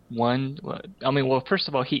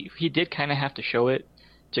of all, he did kind of have to show it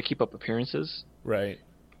to keep up appearances, right?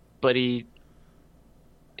 But it's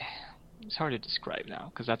hard to describe now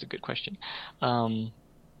because that's a good question.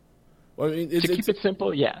 Well, I mean, to keep it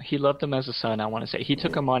simple, yeah, he loved him as a son. I want to say he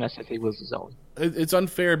took him on as if he was his own. It's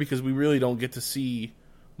unfair because we really don't get to see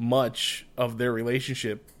much of their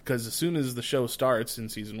relationship because as soon as the show starts in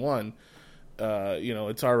season 1, Jon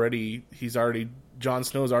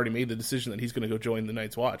Snow's already made the decision that he's going to go join the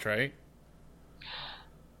Night's Watch, right?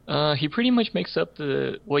 He pretty much makes up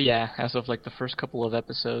as of like the first couple of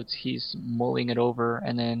episodes, he's mulling it over,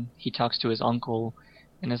 and then he talks to his uncle,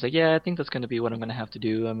 and is like, yeah, I think that's going to be what I'm going to have to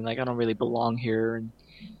do. I mean, like, I don't really belong here.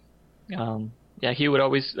 And, he would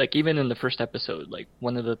always, like, even in the first episode, like,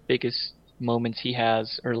 one of the biggest moments he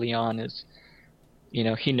has early on is,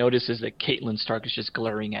 he notices that Catelyn Stark is just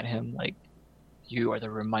glaring at him, like, you are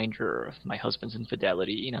the reminder of my husband's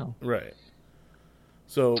infidelity, Right.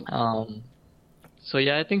 So... So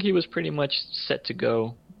yeah, I think he was pretty much set to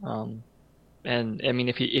go. And I mean,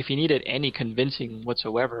 if he needed any convincing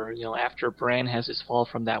whatsoever, after Bran has his fall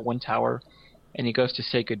from that one tower, and he goes to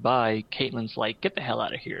say goodbye, Caitlyn's like, "Get the hell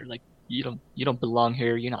out of here! Like you don't belong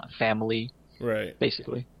here. You're not family." Right.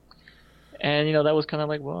 Basically. And that was kind of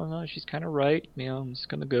like, well, no, she's kind of right. I'm just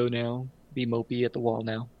gonna go now, be mopey at the wall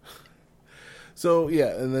now. So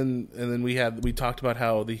yeah, and then we talked about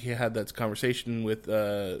how he had that conversation with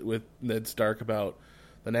Ned Stark about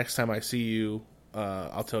the next time I see you,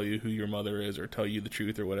 I'll tell you who your mother is, or tell you the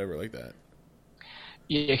truth, or whatever like that.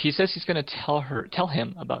 Yeah, he says he's going to tell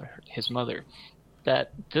him about his mother.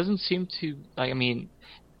 That doesn't seem to. I mean,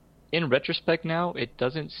 in retrospect now, it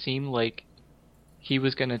doesn't seem like he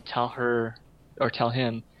was going to tell her or tell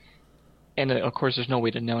him. And of course, there's no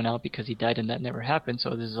way to know now because he died and that never happened.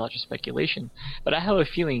 So this is all just speculation. But I have a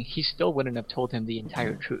feeling he still wouldn't have told him the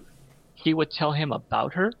entire truth. He would tell him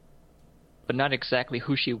about her, but not exactly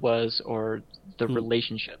who she was or the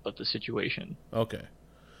relationship of the situation. Okay.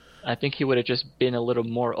 I think he would have just been a little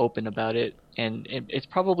more open about it, and it's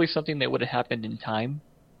probably something that would have happened in time.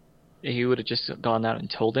 He would have just gone out and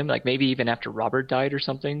told him, like maybe even after Robert died or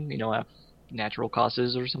something, you know, natural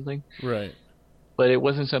causes or something. Right. But it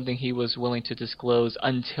wasn't something he was willing to disclose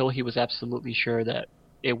until he was absolutely sure that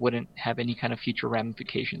it wouldn't have any kind of future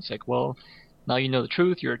ramifications. Like, well, now you know the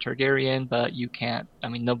truth, you're a Targaryen, but you can't, I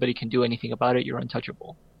mean, nobody can do anything about it, you're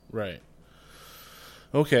untouchable. Right.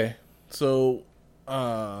 Okay. So,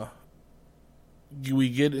 we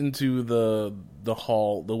get into the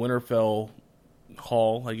hall, the Winterfell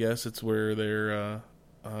hall, I guess. It's where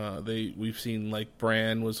we've seen, like,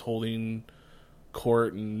 Bran was holding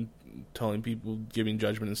court and telling people, giving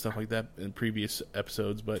judgment and stuff like that in previous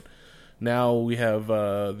episodes, but now we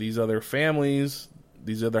have these other families,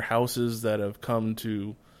 these other houses that have come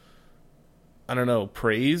to, I don't know,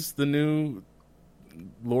 praise the new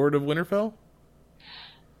Lord of Winterfell.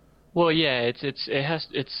 Well, yeah,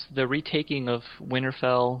 it's the retaking of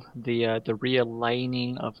Winterfell, the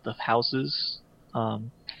realigning of the houses.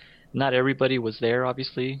 Not everybody was there,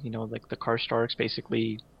 obviously. You know, like the Karstarks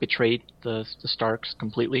basically betrayed the Starks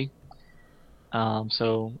completely.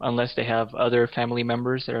 So unless they have other family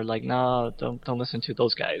members that are like, nah, don't listen to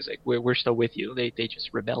those guys. Like we're still with you. They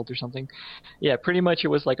just rebelled or something. Yeah, pretty much it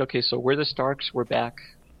was like, okay, so we're the Starks, we're back.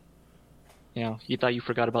 You know, you thought you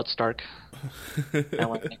forgot about Stark. I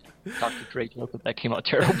want to make Dr. Drake joke, but that came out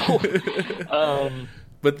terrible.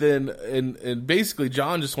 But then, and basically,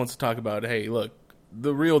 Jon just wants to talk about, hey, look,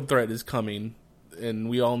 the real threat is coming, and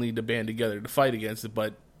we all need to band together to fight against it.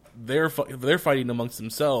 But they're fighting amongst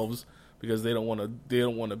themselves because they don't want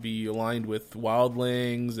to be aligned with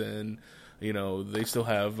wildlings, and you know they still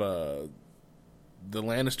have the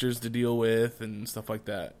Lannisters to deal with and stuff like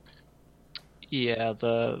that. Yeah,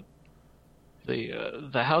 the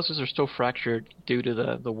houses are still fractured due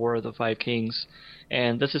to the War of the Five Kings,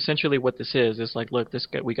 and that's essentially what this is. It's like, look,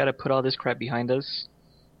 we got to put all this crap behind us.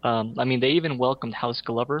 I mean, they even welcomed House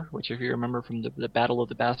Glover, which, if you remember from the Battle of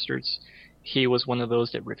the Bastards, he was one of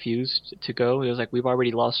those that refused to go. It was like, we've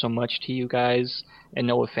already lost so much to you guys, and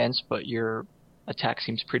no offense, but your attack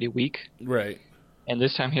seems pretty weak. Right. And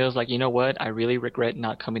this time he was like, you know what? I really regret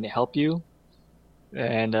not coming to help you,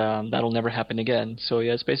 and that'll never happen again. So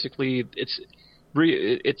yeah, it's basically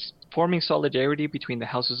it's forming solidarity between the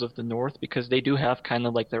houses of the North because they do have kind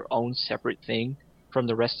of like their own separate thing from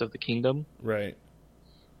the rest of the kingdom. Right.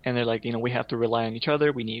 And they're like, you know, we have to rely on each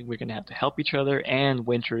other. We're going to have to help each other. And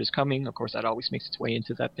winter is coming. Of course, that always makes its way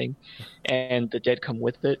into that thing. And the dead come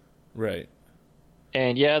with it. Right.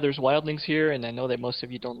 And yeah, there's wildlings here. And I know that most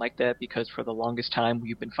of you don't like that because for the longest time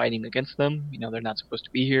we've been fighting against them. You know, they're not supposed to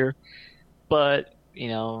be here. But, you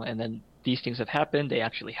know, and then these things have happened. They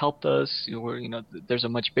actually helped us. There's a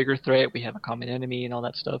much bigger threat. We have a common enemy and all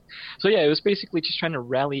that stuff. So yeah, it was basically just trying to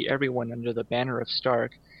rally everyone under the banner of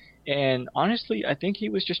Stark. And honestly, I think he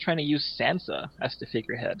was just trying to use Sansa as the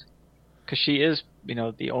figurehead, because she is, you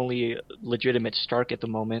know, the only legitimate Stark at the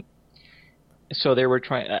moment. So they were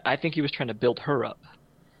I think he was trying to build her up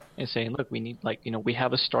and saying, look, we need, like, you know, we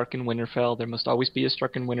have a Stark in Winterfell. There must always be a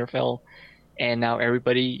Stark in Winterfell. And now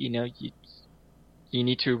everybody, you know, you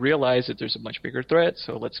need to realize that there's a much bigger threat.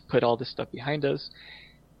 So let's put all this stuff behind us.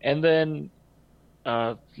 And then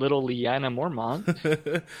little Lyanna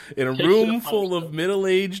Mormont in a room full of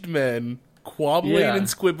middle-aged men quabbling and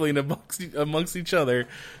squibbling amongst each other,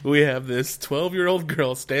 we have this 12-year-old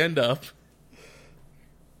girl stand up.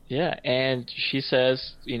 Yeah, and she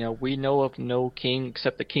says, you know, we know of no king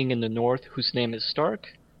except the king in the north whose name is Stark.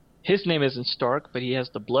 His name isn't Stark, but he has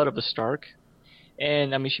the blood of a Stark.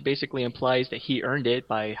 And I mean, she basically implies that he earned it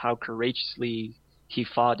by how courageously he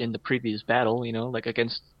fought in the previous battle, you know, like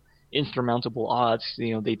against insurmountable odds.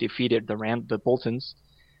 You know, they defeated the Boltons.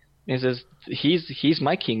 And he says, he's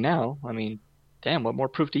my king now. I mean, damn, what more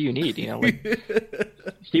proof do you need? You know, like,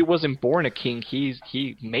 he wasn't born a king.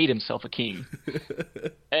 He made himself a king.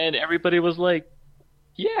 And everybody was like,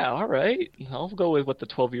 yeah, all right, I'll go with what the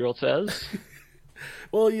 12-year-old says.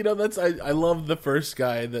 Well, you know, I love the first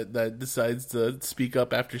guy that decides to speak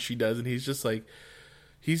up after she does, and he's like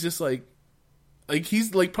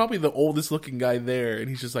he's like probably the oldest looking guy there, and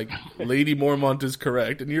he's just like, Lady Mormont is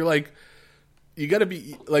correct. And you're like, you gotta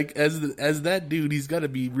be like, as that dude, he's gotta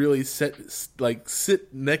be really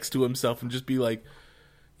sit next to himself and just be like,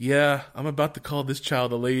 yeah, I'm about to call this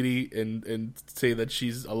child a lady and say that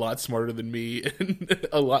she's a lot smarter than me and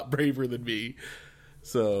a lot braver than me.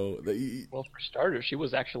 So, well, for starters, she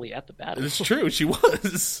was actually at the battle. It's true, she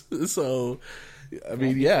was. So, I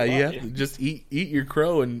mean, yeah, you have to just eat your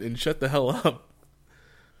crow and shut the hell up.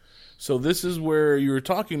 So this is where you were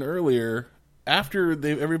talking earlier. After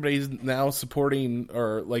everybody's now supporting,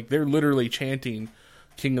 or like they're literally chanting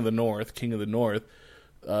King of the North,"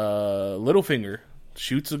 Littlefinger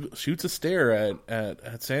shoots a stare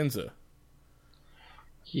at Sansa.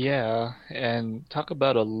 Yeah, and talk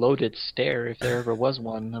about a loaded stare if there ever was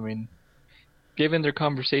one. I mean, given their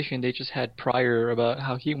conversation they just had prior about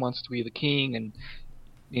how he wants to be the king and,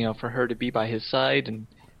 you know, for her to be by his side, and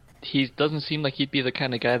he doesn't seem like he'd be the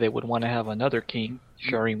kind of guy that would want to have another king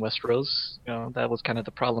sharing Westeros. You know, that was kind of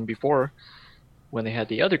the problem before when they had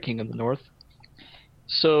the other king in the north.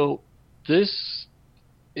 So this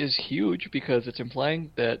is huge because it's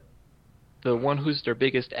implying that the one who's their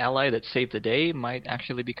biggest ally that saved the day might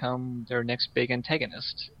actually become their next big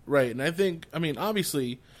antagonist. Right, and I mean,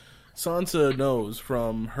 obviously, Sansa knows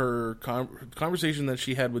from her conversation that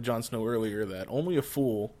she had with Jon Snow earlier that only a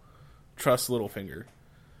fool trusts Littlefinger.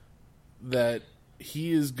 That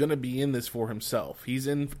he is going to be in this for himself. He's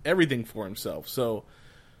in everything for himself. So,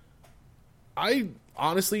 I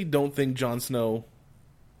honestly don't think Jon Snow,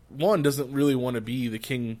 one, doesn't really want to be the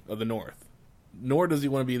king of the North. Nor does he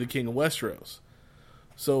want to be the king of Westeros.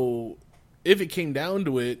 So, if it came down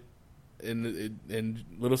to it, and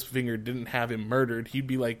Littlefinger didn't have him murdered, he'd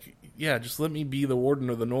be like, yeah, just let me be the Warden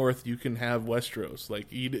of the North, you can have Westeros.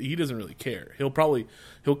 Like, he doesn't really care. He'll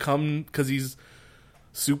come, because he's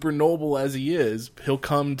super noble as he is, he'll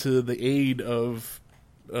come to the aid of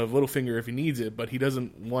Littlefinger if he needs it, but he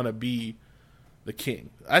doesn't want to be the king.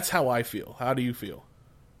 That's how I feel. How do you feel?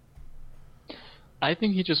 I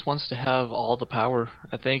think he just wants to have all the power.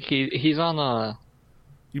 I think he's on a...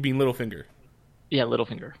 You mean Littlefinger? Yeah,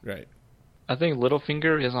 Littlefinger. Right. I think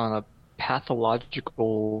Littlefinger is on a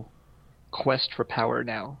pathological quest for power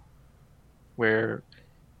now. Where,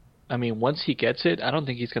 I mean, once he gets it, I don't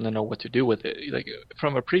think he's going to know what to do with it. Like,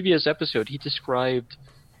 from a previous episode, he described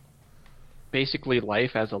basically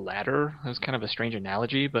life as a ladder. That's kind of a strange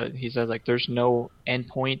analogy, but he says, like, there's no end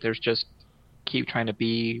point. There's just keep trying to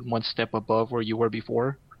be one step above where you were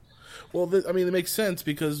before. Well, I mean, it makes sense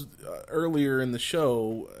because earlier in the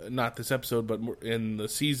show, not this episode, but in the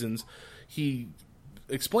seasons, he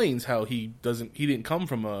explains how he didn't come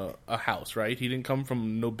from a house, right? He didn't come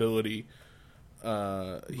from nobility.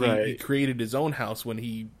 Right. He created his own house when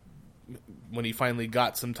he finally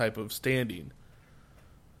got some type of standing.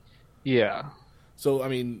 Yeah. So, I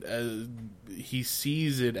mean, he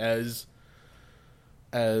sees it as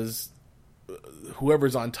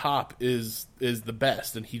whoever's on top is the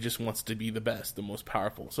best, and he just wants to be the best, the most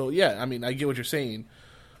powerful. So yeah, I mean, I get what you're saying.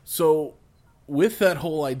 So with that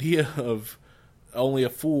whole idea of only a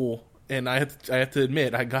fool, and I have to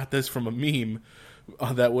admit, I got this from a meme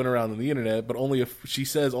that went around on the internet. But she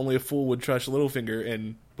says only a fool would trust Littlefinger,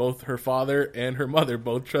 and both her father and her mother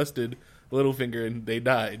both trusted Littlefinger, and they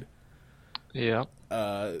died. Yeah.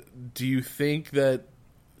 Do you think that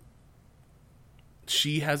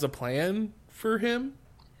she has a plan for him?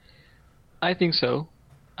 I think so.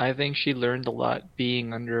 I think she learned a lot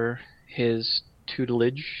being under his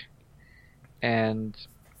tutelage, and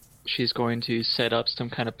she's going to set up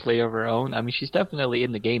some kind of play of her own. I mean, she's definitely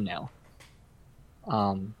in the game now.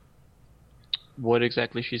 What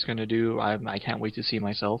exactly she's going to do, I can't wait to see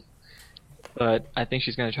myself. But I think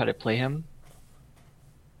she's going to try to play him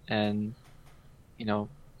and, you know,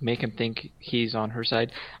 make him think he's on her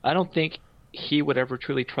side. I don't think he would ever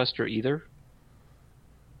truly trust her either.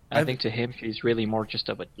 I think to him she's really more just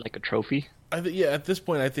of like a trophy. At this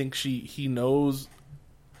point I think he knows.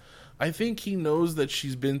 I think he knows that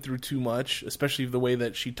she's been through too much, especially the way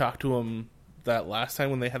that she talked to him that last time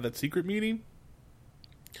when they had that secret meeting.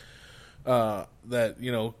 That,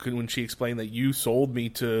 you know, when she explained that you sold me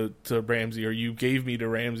to Ramsay, or you gave me to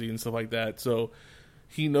Ramsay and stuff like that. So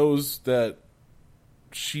he knows that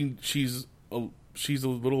she's a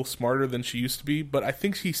little smarter than she used to be, but I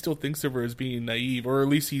think he still thinks of her as being naive, or at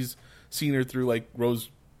least he's seen her through like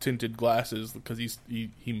rose-tinted glasses because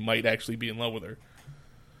he might actually be in love with her.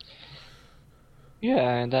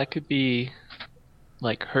 Yeah, and that could be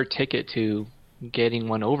like her ticket to getting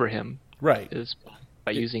one over him. Right. Is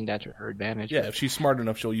by using that to her advantage. Yeah, if she's smart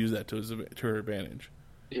enough, she'll use that to her advantage.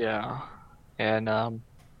 Yeah, and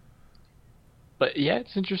but yeah,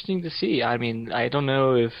 it's interesting to see. I mean, I don't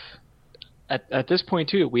know if at this point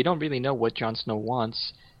too, we don't really know what Jon Snow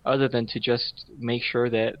wants, other than to just make sure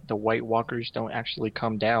that the White Walkers don't actually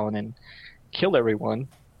come down and kill everyone.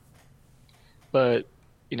 but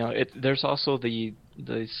there's also the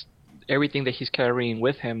everything that he's carrying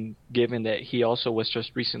with him, given that he also was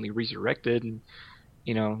just recently resurrected, and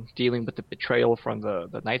dealing with the betrayal from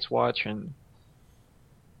the Night's Watch, and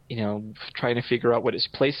trying to figure out what his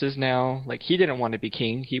place is now. Like, he didn't want to be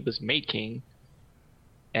king; he was made king,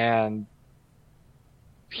 and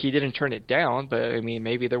he didn't turn it down. But I mean,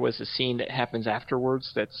 maybe there was a scene that happens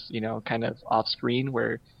afterwards that's kind of off screen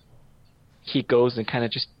where he goes and kind of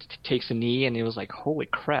just takes a knee, and he was like, "Holy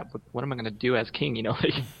crap! What am I going to do as king?"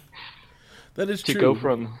 Like, that is to true. Go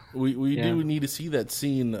from we do need to see that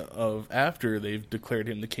scene of after they've declared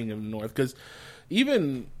him the king of the North, because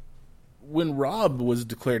even when Robb was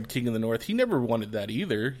declared king of the North, he never wanted that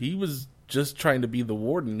either. He was just trying to be the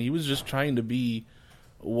warden. He was just trying to be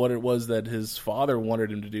what it was that his father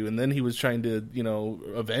wanted him to do, and then he was trying to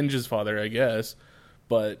avenge his father, I guess.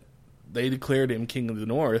 But they declared him king of the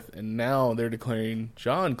North, and now they're declaring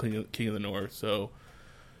Jon king of the North. So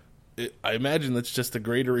I imagine that's just a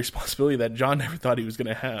greater responsibility that Jon never thought he was going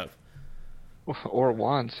to have. Or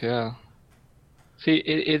wants, yeah. See,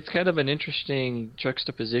 it's kind of an interesting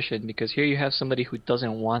juxtaposition, because here you have somebody who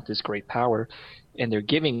doesn't want this great power, and they're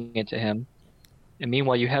giving it to him. And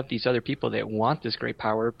meanwhile, you have these other people that want this great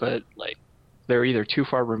power, but like they're either too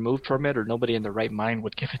far removed from it, or nobody in their right mind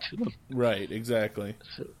would give it to them. Right, exactly.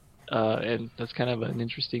 So, and that's kind of an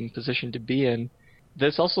interesting position to be in.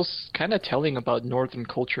 That's also kind of telling about Northern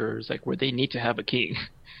cultures, like where they need to have a king.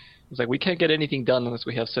 It's like, we can't get anything done unless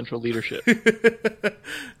we have central leadership.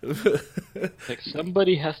 Like,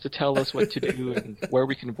 somebody has to tell us what to do and where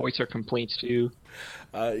we can voice our complaints to.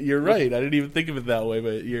 You're right. I didn't even think of it that way,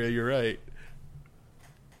 but you're right.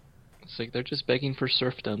 It's like they're just begging for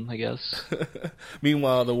serfdom, I guess.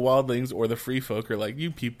 Meanwhile, the wildlings or the free folk are like, you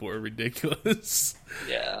people are ridiculous.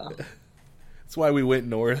 Yeah. That's why we went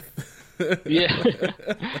north. Yeah.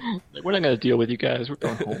 Like, we're not going to deal with you guys. We're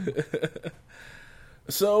going home.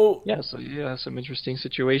 So some interesting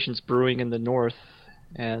situations brewing in the north,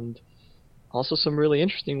 and also some really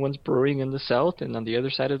interesting ones brewing in the south and on the other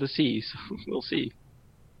side of the sea. So we'll see.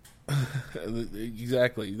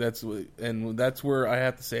 Exactly. That's where I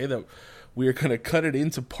have to say that we are going to cut it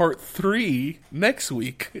into part 3 next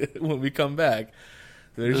week when we come back.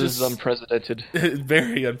 This is unprecedented.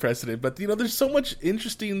 Very unprecedented. But there's so much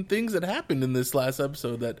interesting things that happened in this last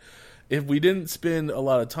episode that if we didn't spend a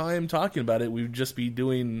lot of time talking about it, we'd just be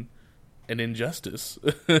doing an injustice.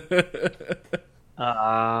 Part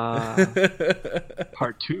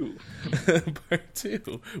 2. Part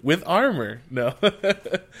 2. With armor. No.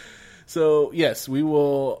 So, yes, we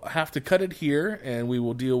will have to cut it here, and we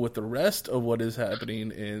will deal with the rest of what is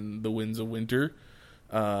happening in the Winds of Winter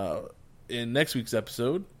in next week's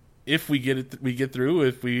episode. If we get it, we get through.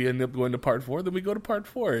 If we end up going to part 4, then we go to part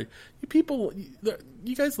 4. You people,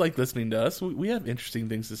 you guys like listening to us. We have interesting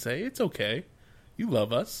things to say. It's okay. You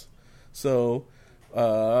love us. So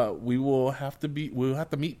we'll have to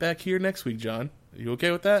meet back here next week, John. Are you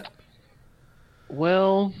okay with that?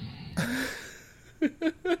 Well,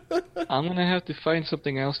 I'm going to have to find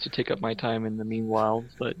something else to take up my time in the meanwhile,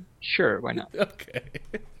 but sure, why not? Okay.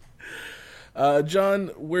 John,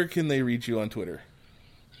 where can they reach you on Twitter?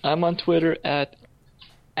 I'm on Twitter at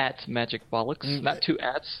MagicBollocks. Not 2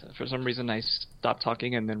 ats. For some reason, I stopped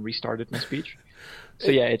talking and then restarted my speech. So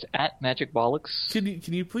yeah, it's at MagicBollocks. Can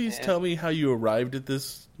you please tell me how you arrived at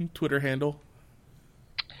this Twitter handle?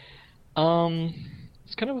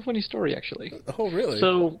 It's kind of a funny story, actually. Oh, really?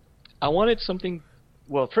 So I wanted something.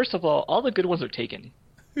 Well, first of all the good ones are taken.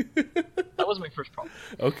 That was my first problem.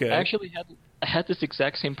 Okay. I actually had this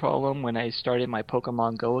exact same problem when I started my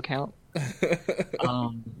Pokemon Go account.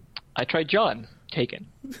 I tried John, taken.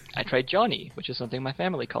 I tried Johnny, which is something my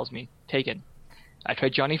family calls me, taken. I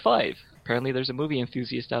tried Johnny 5. Apparently there's a movie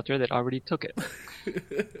enthusiast out there that already took it.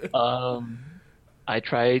 I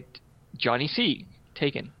tried Johnny C,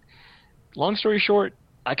 taken. Long story short,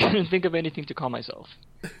 I couldn't think of anything to call myself.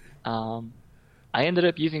 I ended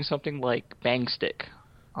up using something like Bang Stick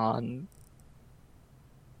on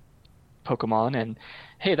Pokemon, and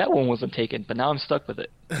hey, that one wasn't taken, but now I'm stuck with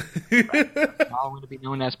it. Now I'm going to be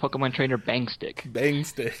known as Pokemon Trainer Bang Stick. Bang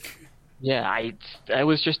Stick. Yeah, I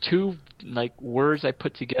was just 2 words I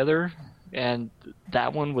put together, and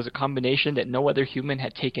that one was a combination that no other human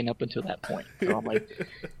had taken up until that point. So I'm like,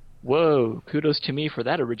 whoa, kudos to me for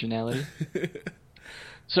that originality.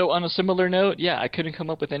 So on a similar note, yeah, I couldn't come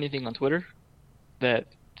up with anything on Twitter that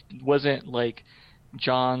wasn't like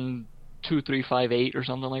John2358 or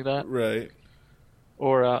something like that. Right.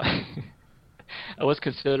 Or I was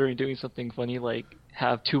considering doing something funny like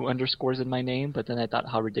have 2 underscores in my name, but then I thought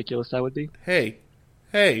how ridiculous that would be. Hey.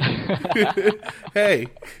 Hey.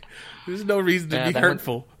 There's no reason to be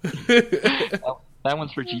hurtful. That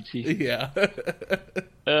one's for GT. Yeah.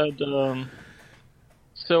 And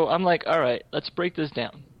so I'm like, all right, let's break this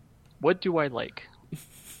down. What do I like?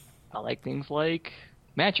 I like things like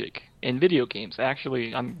magic and video games.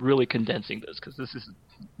 Actually, I'm really condensing this because this is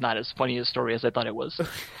not as funny a story as I thought it was.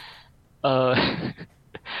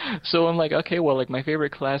 So I'm like, okay, well, like my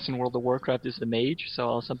favorite class in World of Warcraft is the mage, so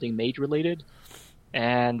I'll something mage related.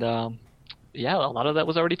 And yeah, a lot of that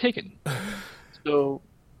was already taken. So,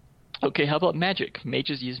 okay, how about magic?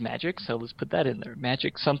 Mages use magic, so let's put that in there.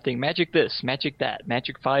 Magic something, magic this, magic that,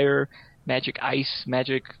 magic fire, magic ice,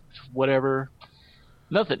 magic whatever.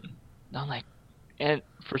 Nothing. I'm like, and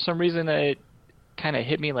for some reason it kind of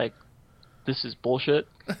hit me like, this is bullshit.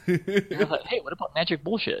 And I was like, hey, what about magic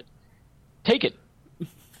bullshit? Take it.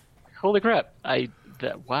 Holy crap.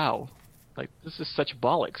 Wow. Like, this is such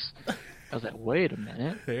bollocks. I was like, wait a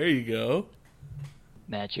minute. There you go.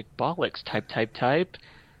 Magic bollocks. Type.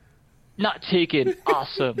 Not taken.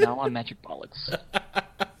 Awesome. Now I'm magic bollocks.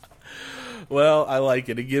 Well, I like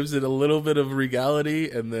it. It gives it a little bit of regality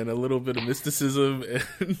and then a little bit of mysticism.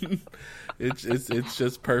 And it's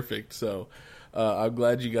just perfect. So I'm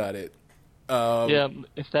glad you got it. Yeah,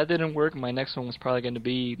 if that didn't work, my next one was probably going to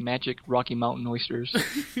be magic Rocky Mountain oysters.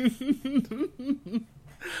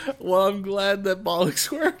 Well, I'm glad that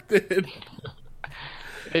bollocks worked.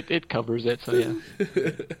 It covers it, so yeah.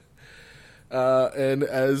 And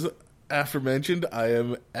as aforementioned, I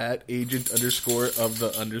am at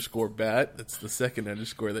agent_of_the_bat. That's the second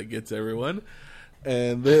underscore that gets everyone.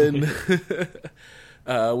 And then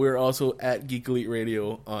we're also at Geek Elite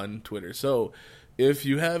Radio on Twitter. So if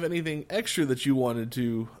you have anything extra that you wanted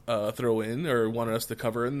to throw in or wanted us to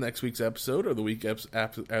cover in next week's episode or the week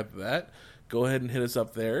after that, go ahead and hit us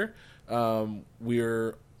up there.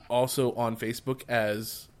 We're also on Facebook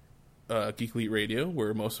as Geek Elite Radio,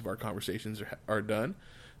 where most of our conversations are done.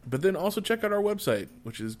 But then also check out our website,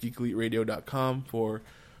 which is geekeliteradio.com, for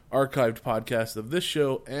archived podcasts of this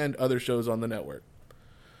show and other shows on the network.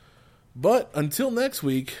 But until next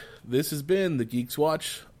week, this has been the Geeks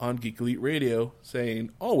Watch on Geek Elite Radio, saying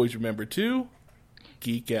always remember to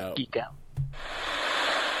geek out. Geek out.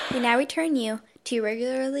 We now return you to your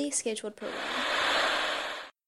regularly scheduled program.